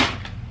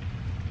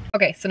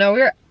 Okay, so now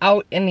we're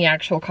out in the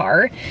actual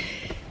car.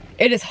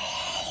 It is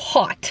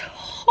hot.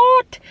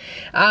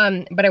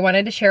 But I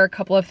wanted to share a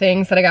couple of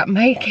things that I got.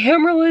 My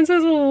camera lens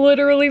is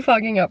literally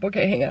fogging up.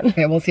 Okay, hang on.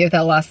 Okay, we'll see if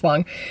that lasts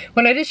long.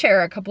 Wanted to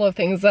share a couple of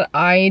things that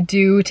I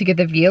do to get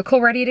the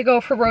vehicle ready to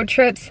go for road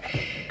trips.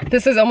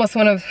 This is almost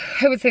one of,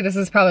 I would say this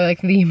is probably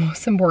like the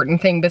most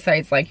important thing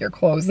besides like your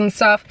clothes and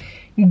stuff.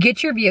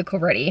 Get your vehicle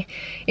ready.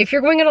 If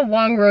you're going on a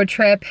long road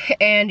trip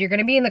and you're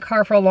gonna be in the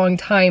car for a long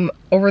time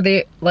over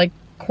the like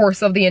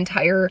course of the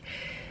entire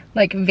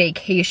like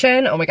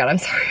vacation. Oh my God, I'm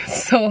sorry,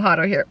 it's so hot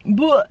out here.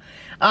 Blah.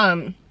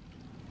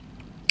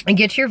 And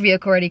get your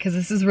vehicle ready because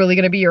this is really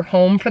going to be your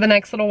home for the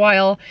next little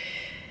while.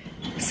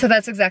 So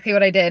that's exactly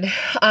what I did.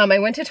 I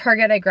went to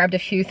Target, I grabbed a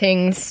few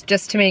things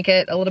just to make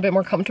it a little bit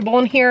more comfortable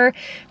in here.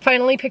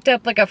 Finally picked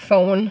up like a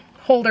phone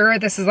holder.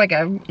 This is like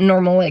a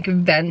normal like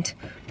vent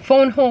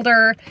phone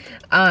holder.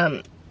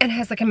 It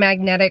has like a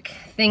magnetic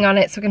thing on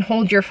it so it can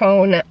hold your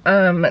phone.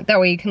 That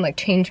way you can like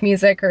change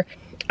music, or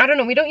I don't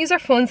know, we don't use our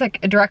phones like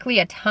directly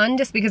a ton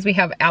just because we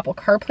have Apple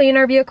CarPlay in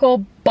our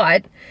vehicle,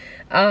 but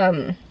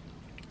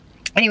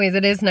anyways,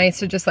 it is nice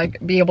to just like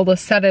be able to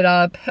set it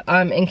up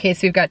in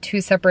case we've got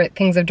 2 separate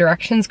things of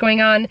directions going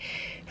on.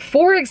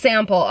 For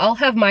example, I'll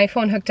have my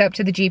phone hooked up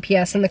to the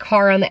GPS in the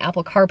car on the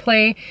Apple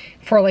CarPlay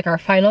for like our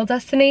final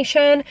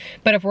destination.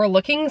 But if we're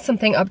looking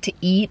something up to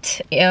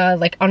eat,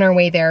 like on our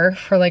way there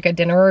for like a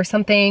dinner or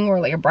something, or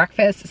like a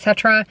breakfast,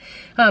 etc.,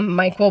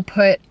 Mike will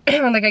put,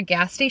 or like a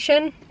gas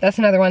station, that's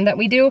another one that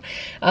we do.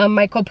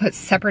 Mike will put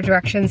separate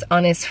directions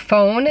on his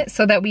phone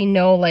so that we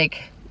know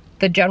like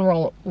the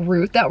general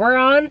route that we're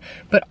on,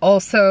 but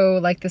also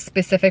like the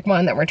specific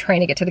one that we're trying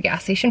to get to the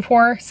gas station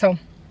for. So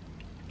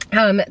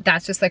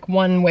that's just like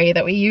one way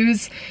that we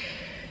use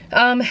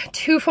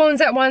 2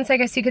 phones at once, I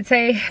guess you could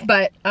say.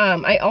 But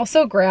I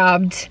also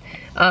grabbed,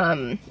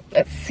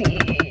 let's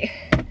see,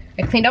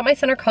 I cleaned out my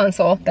center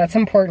console. That's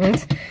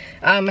important.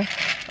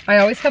 I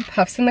always have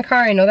puffs in the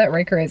car. I know that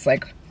Riker is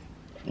like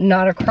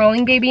not a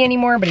crawling baby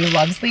anymore, but he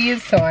loves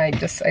these, so I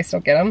still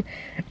get them.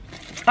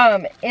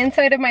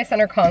 Inside of my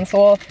center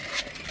console,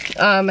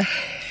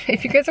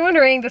 if you guys are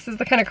wondering, this is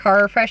the kind of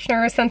car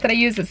freshener scent that I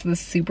use. It's the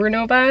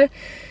Supernova.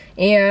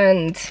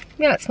 And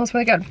yeah, it smells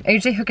really good. I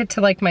usually hook it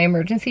to like my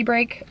emergency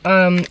brake.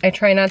 I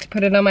try not to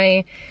put it on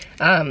my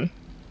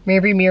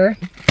rearview mirror.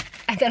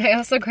 And then I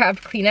also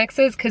grabbed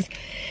Kleenexes because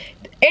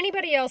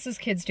anybody else's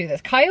kids do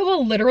this. Kaya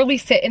will literally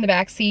sit in the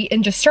back seat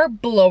and just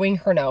start blowing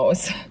her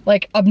nose,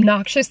 like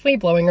obnoxiously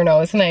blowing her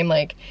nose. And I'm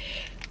like,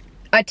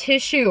 a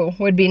tissue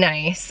would be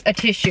nice, a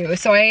tissue.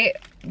 So I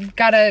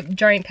got a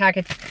giant pack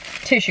of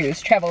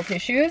tissues, travel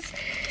tissues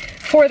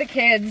for the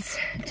kids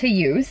to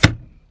use.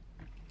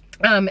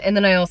 And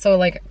then I also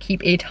like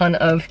keep a ton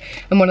of,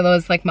 I'm one of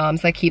those like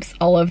moms that keeps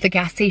all of the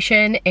gas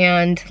station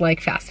and like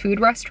fast food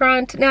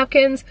restaurant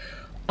napkins.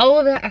 All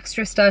of that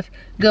extra stuff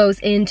goes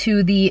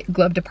into the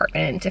glove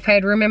department. If I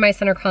had room in my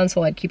center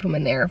console, I'd keep them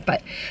in there.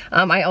 But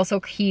I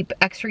also keep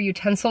extra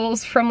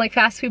utensils from like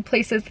fast food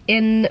places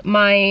in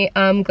my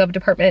glove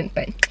department.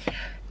 But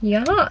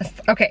yes.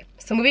 Okay,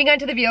 so moving on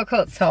to the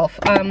vehicle itself.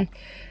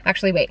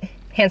 Actually, wait,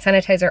 hand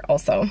sanitizer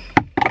also.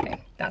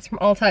 Okay, that's from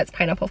Ulta. It's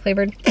pineapple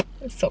flavored.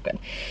 It's so good.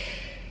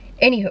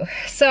 Anywho,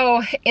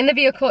 so in the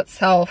vehicle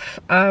itself,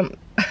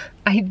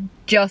 I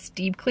just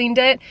deep cleaned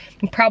it.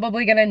 I'm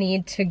probably gonna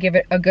need to give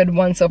it a good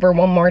once over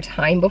one more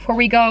time before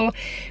we go.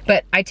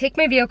 But I take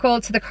my vehicle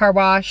to the car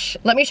wash.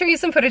 Let me show you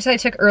some footage that I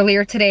took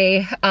earlier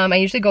today. I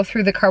usually go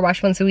through the car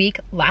wash once a week.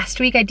 Last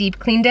week I deep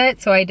cleaned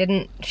it, so I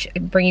didn't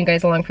bring you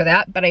guys along for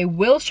that. But I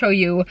will show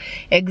you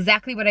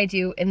exactly what I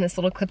do in this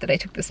little clip that I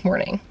took this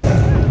morning.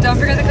 Don't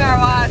forget the car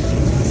wash.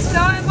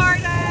 So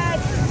important!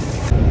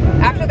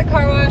 After the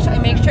car wash, I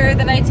make sure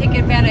that I take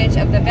advantage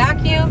of the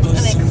vacuums and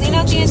I clean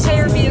out the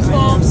entire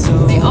vehicle.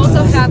 They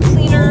also have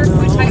cleaner,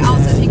 which I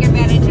also take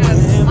advantage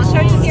of. I'll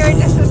show you here in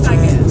just a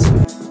second.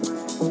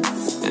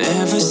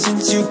 Ever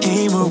since you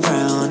came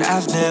around,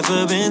 I've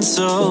never been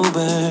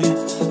sober,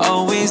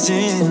 always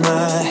in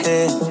my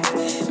head.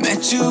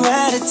 Met you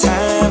at a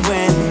time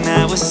when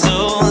I was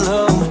so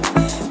low,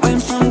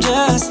 went from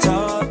just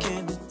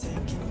talking.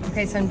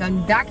 Okay, so I'm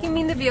done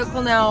vacuuming the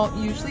vehicle now.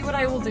 Usually what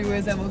I will do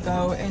is I will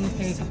go and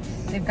take,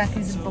 they've got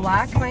these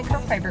black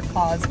microfiber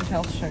cloths, which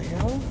I'll show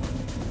you.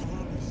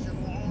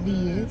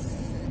 These.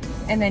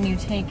 And then you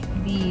take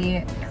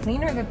the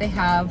cleaner that they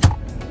have,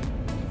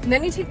 and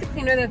then you take the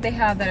cleaner that they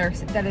have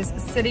that is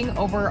sitting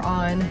over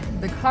on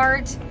the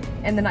cart,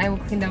 and then I will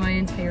clean down my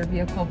entire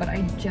vehicle. But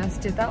I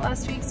just did that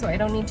last week, so I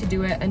don't need to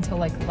do it until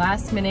like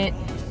last minute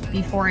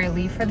before I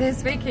leave for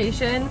this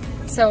vacation.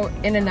 So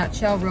in a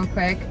nutshell, real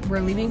quick, we're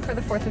leaving for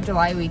the 4th of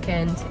July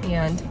weekend,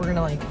 and we're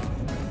gonna like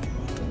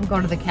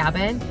go to the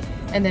cabin,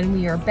 and then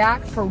we are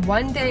back for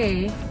one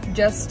day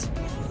just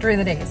during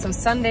the day. So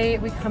Sunday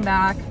we come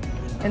back,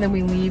 and then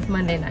we leave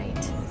Monday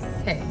night.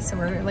 Okay, so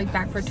we're like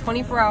back for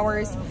 24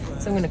 hours.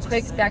 So I'm gonna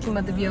quick vacuum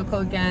out the vehicle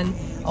again.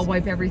 I'll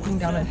wipe everything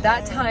down at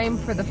that time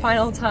for the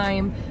final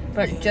time.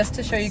 But just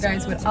to show you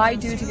guys what I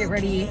do to get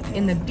ready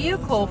in the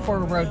vehicle for a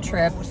road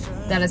trip,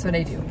 that is what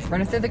I do.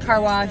 Run it through the car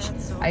wash,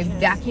 I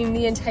vacuum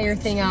the entire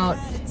thing out,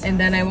 and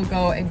then I will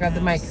go and grab the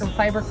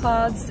microfiber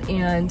cloths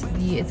and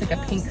it's like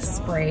a pink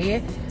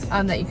spray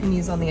that you can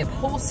use on the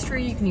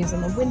upholstery, you can use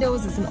on the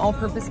windows. It's an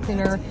all-purpose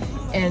cleaner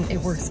and it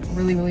works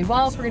really, really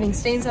well for getting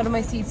stains out of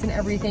my seats and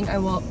everything. I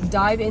will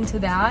dive into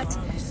that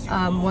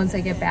once I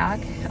get back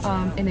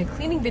in a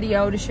cleaning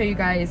video to show you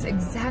guys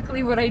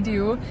exactly what I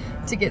do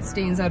to get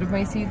stains out of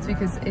my seats,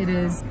 because it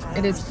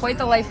is quite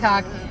the life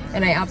hack,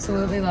 and I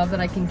absolutely love that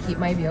I can keep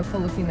my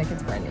vehicle looking like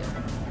it's brand new.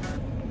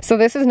 So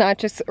this is not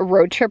just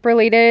road trip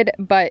related,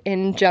 but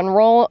in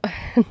general,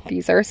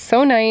 these are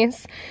so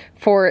nice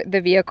for the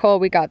vehicle.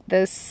 We got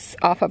this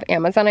off of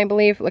Amazon, I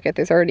believe. Look at,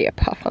 there's already a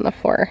puff on the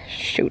floor.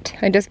 Shoot,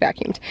 I just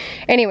vacuumed.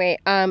 Anyway,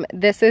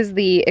 this is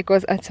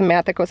it's a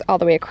mat that goes all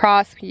the way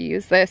across. You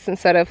use this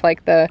instead of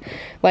like the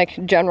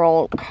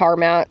general car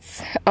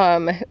mats.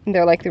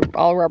 They're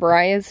all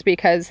rubberized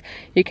because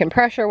you can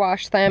pressure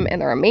wash them,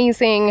 and they're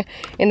amazing.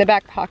 In the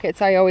back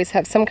pockets, I always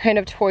have some kind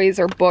of toys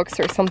or books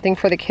or something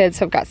for the kids.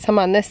 So I've got some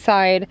on this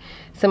side,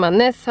 some on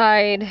this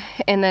side,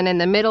 and then in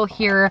the middle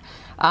here,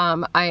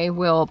 I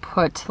will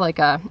put like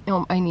I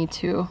need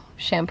to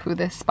shampoo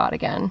this spot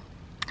again.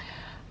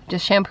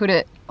 Just shampooed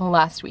it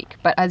last week,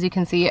 but as you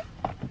can see,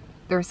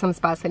 there's some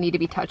spots that need to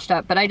be touched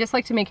up, but I just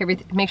like to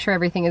make sure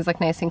everything is like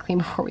nice and clean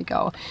before we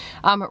go.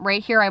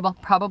 Right here, I will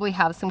probably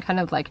have some kind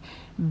of like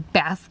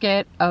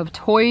basket of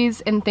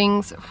toys and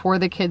things for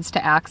the kids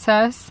to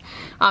access.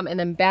 And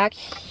then back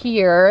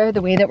here,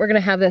 the way that we're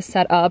gonna have this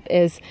set up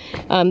is,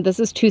 this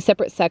is 2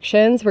 separate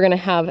sections. We're gonna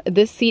have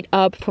this seat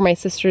up for my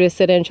sister to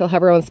sit in. She'll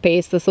have her own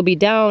space. This will be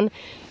down.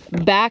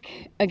 Back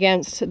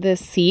against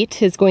this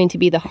seat is going to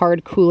be the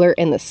hard cooler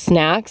and the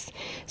snacks,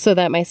 so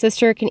that my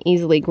sister can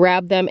easily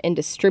grab them and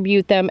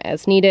distribute them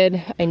as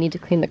needed. I need to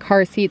clean the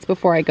car seats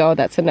before I go.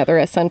 That's another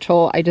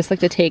essential. I just like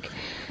to take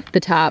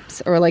the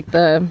tops or like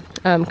the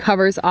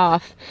covers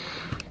off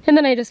And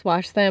then I just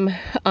wash them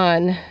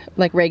on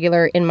like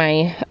regular in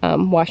my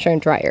washer and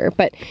dryer.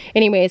 But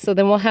anyway, so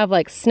then we'll have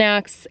like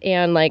snacks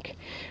and like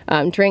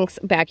drinks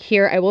back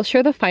here. I will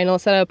share the final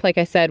setup. Like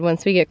I said,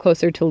 once we get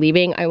closer to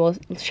leaving, I will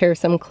share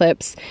some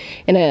clips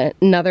in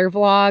another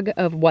vlog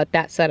of what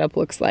that setup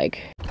looks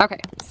like. Okay,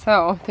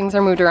 so things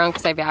are moved around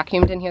because I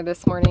vacuumed in here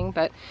this morning,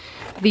 but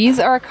these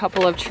are a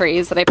couple of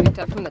trays that I picked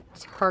up from the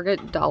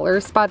Target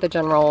dollar spot, the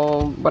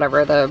general,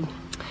 whatever, the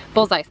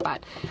bullseye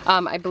spot.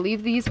 I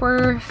believe these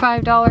were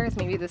 $5.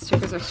 Maybe the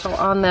stickers are still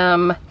on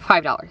them.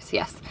 $5,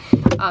 yes.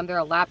 They're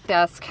a lap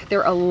desk.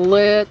 They're a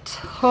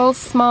little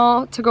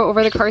small to go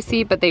over the car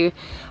seat, but they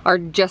are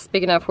just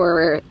big enough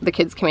where the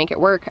kids can make it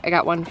work. I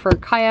got one for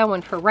Kaya,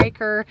 one for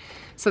Riker,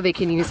 so they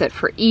can use it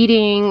for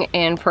eating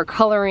and for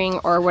coloring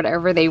or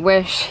whatever they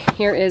wish.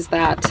 Here is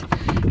that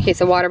case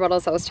of water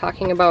bottles I was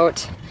talking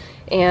about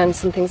and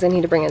some things I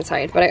need to bring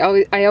inside. But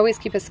I always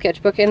keep a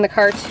sketchbook in the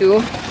car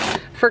too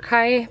for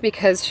Kai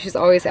because she's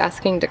always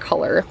asking to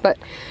color. But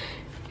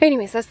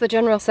anyways, that's the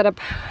general setup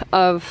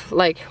of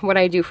like what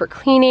I do for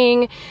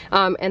cleaning,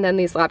 and then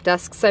these lap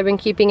desks I've been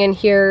keeping in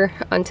here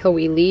until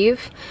we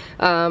leave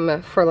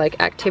for like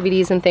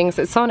activities and things.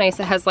 It's so nice.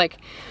 It has like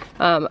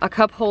a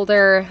cup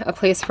holder, a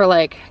place for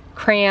like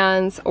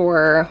crayons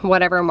or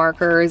whatever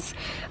markers,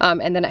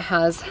 and then it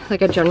has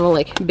like a general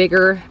like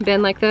bigger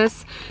bin like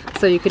this,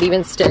 so you could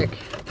even stick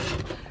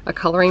a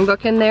coloring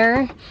book in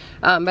there.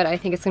 But I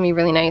think it's gonna be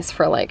really nice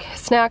for like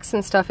snacks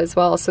and stuff as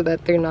well, so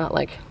that they're not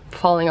like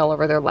falling all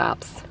over their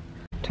laps.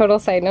 Total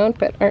side note,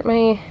 but aren't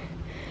my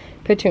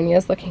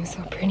petunias looking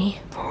so pretty?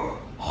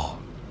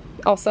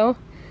 Also,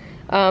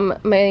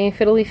 my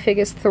fiddly fig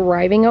is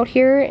thriving out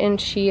here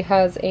and she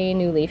has a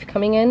new leaf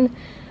coming in.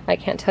 I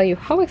can't tell you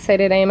how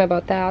excited I am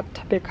about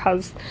that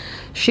because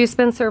she's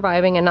been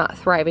surviving and not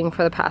thriving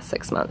for the past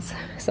 6 months.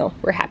 So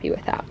we're happy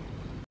with that.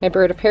 My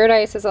bird of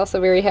paradise is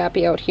also very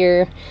happy out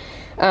here.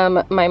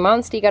 My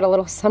Monstie got a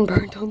little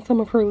sunburned on some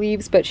of her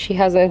leaves, but she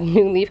has a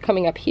new leaf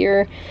coming up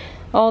here.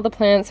 All the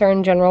plants are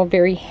in general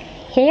very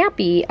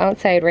happy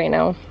outside right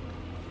now.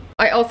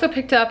 I also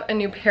picked up a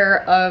new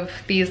pair of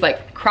these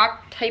like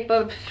Croc type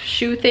of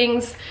shoe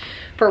things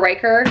for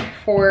Riker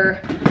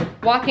for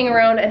walking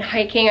around and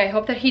hiking. I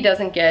hope that he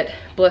doesn't get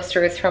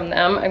blisters from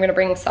them. I'm gonna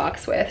bring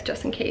socks with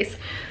just in case.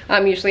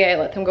 Usually I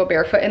let them go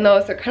barefoot in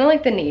those. They're kind of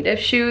like the native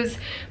shoes,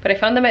 but I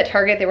found them at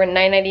Target. They were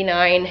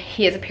 $9.99.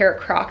 He has a pair of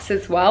Crocs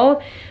as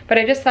well, but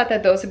I just thought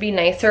that those would be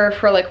nicer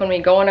for like when we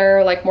go on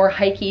our like more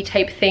hikey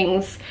type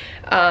things.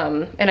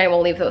 And I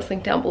will leave those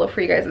linked down below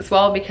for you guys as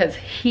well because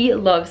he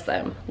loves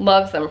them,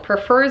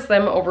 prefers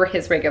them over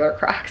his regular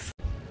Crocs.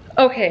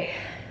 Okay,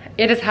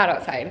 it is hot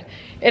outside.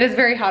 It is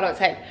very hot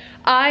outside.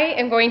 I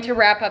am going to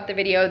wrap up the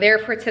video there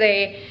for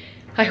today.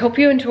 I hope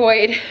you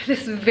enjoyed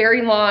this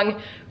very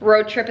long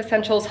road trip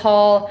essentials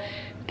haul,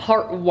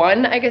 part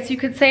 1, I guess you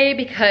could say,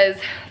 because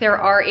there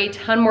are a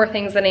ton more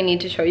things that I need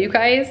to show you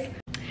guys.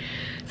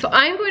 So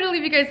I'm going to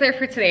leave you guys there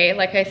for today.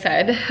 Like I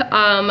said,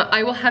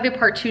 I will have a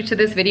part 2 to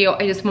this video.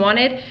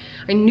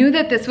 I knew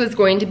that this was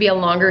going to be a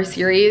longer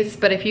series,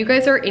 but if you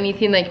guys are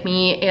anything like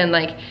me and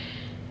like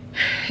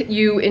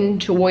you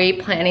enjoy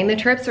planning the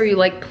trips or you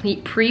like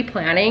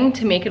pre-planning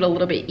to make it a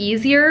little bit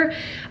easier,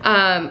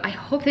 I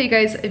hope that you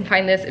guys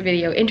find this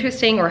video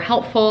interesting or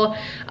helpful.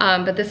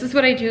 But this is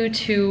what I do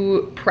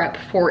to prep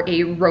for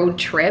a road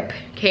trip,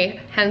 okay?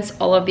 Hence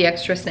all of the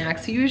extra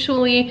snacks.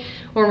 Usually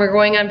when we're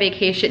going on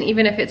vacation,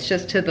 even if it's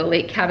just to the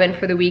lake cabin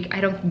for the week, I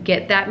don't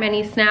get that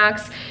many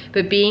snacks,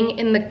 but being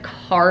in the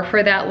car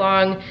for that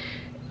long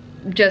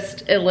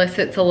just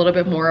elicits a little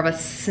bit more of a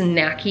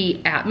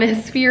snacky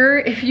atmosphere,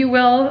 if you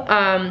will,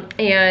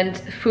 and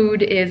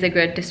food is a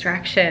good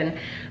distraction.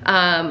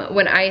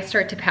 When I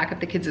start to pack up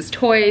the kids'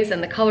 toys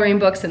and the coloring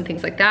books and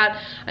things like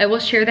that, I will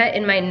share that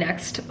in my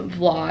next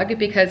vlog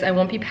because I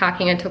won't be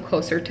packing until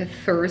closer to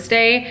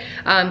Thursday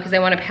because I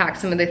want to pack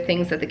some of the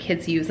things that the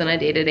kids use on a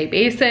day-to-day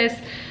basis.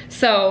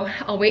 So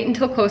I'll wait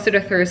until closer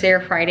to Thursday or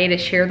Friday to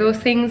share those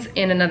things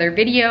in another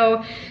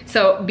video.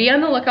 So be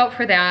on the lookout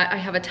for that. I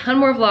have a ton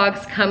more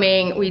vlogs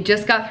coming. We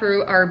just got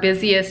through our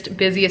busiest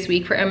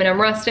week for M&M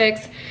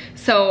Rustics.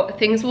 So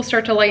things will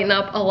start to lighten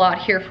up a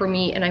lot here for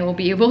me and I will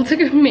be able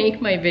to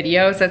make my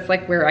videos. That's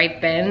like where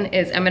I've been,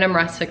 is M&M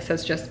Rustics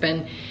has just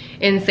been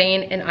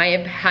insane and I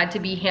have had to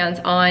be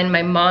hands-on.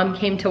 My mom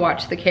came to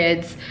watch the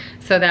kids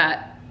so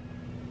that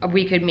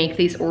we could make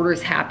these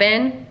orders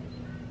happen.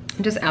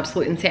 Just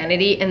absolute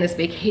insanity, and this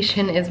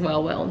vacation is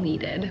well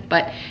needed,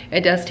 but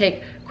it does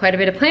take quite a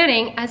bit of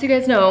planning, as you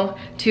guys know,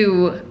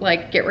 to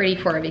like get ready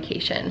for a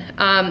vacation.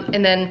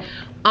 And then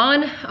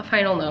on a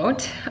final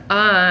note,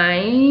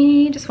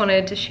 I just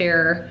wanted to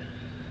share,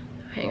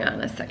 hang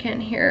on a second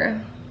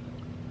here,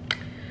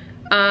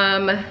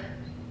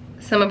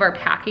 some of our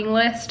packing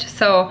list.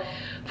 So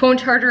phone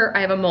charger,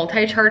 I have a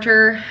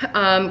multi-charger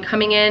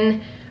coming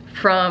in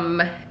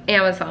from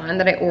Amazon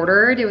that I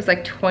ordered. It was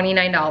like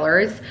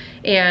 $29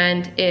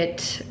 and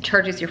it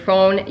charges your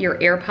phone, your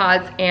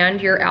AirPods,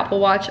 and your Apple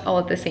Watch all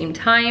at the same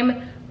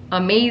time.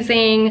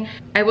 amazing.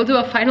 I will do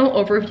a final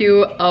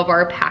overview of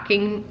our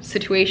packing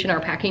situation, our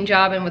packing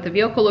job, and what the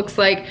vehicle looks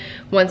like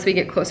once we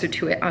get closer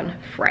to it on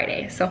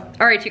Friday. So,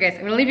 all right, you guys,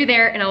 I'm gonna leave you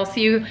there and I'll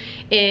see you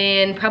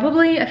in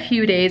probably a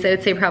few days. I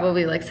would say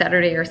probably like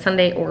Saturday or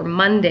Sunday or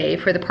Monday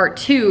for the part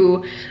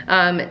 2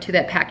 to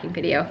that packing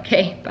video.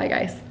 Okay, bye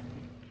guys.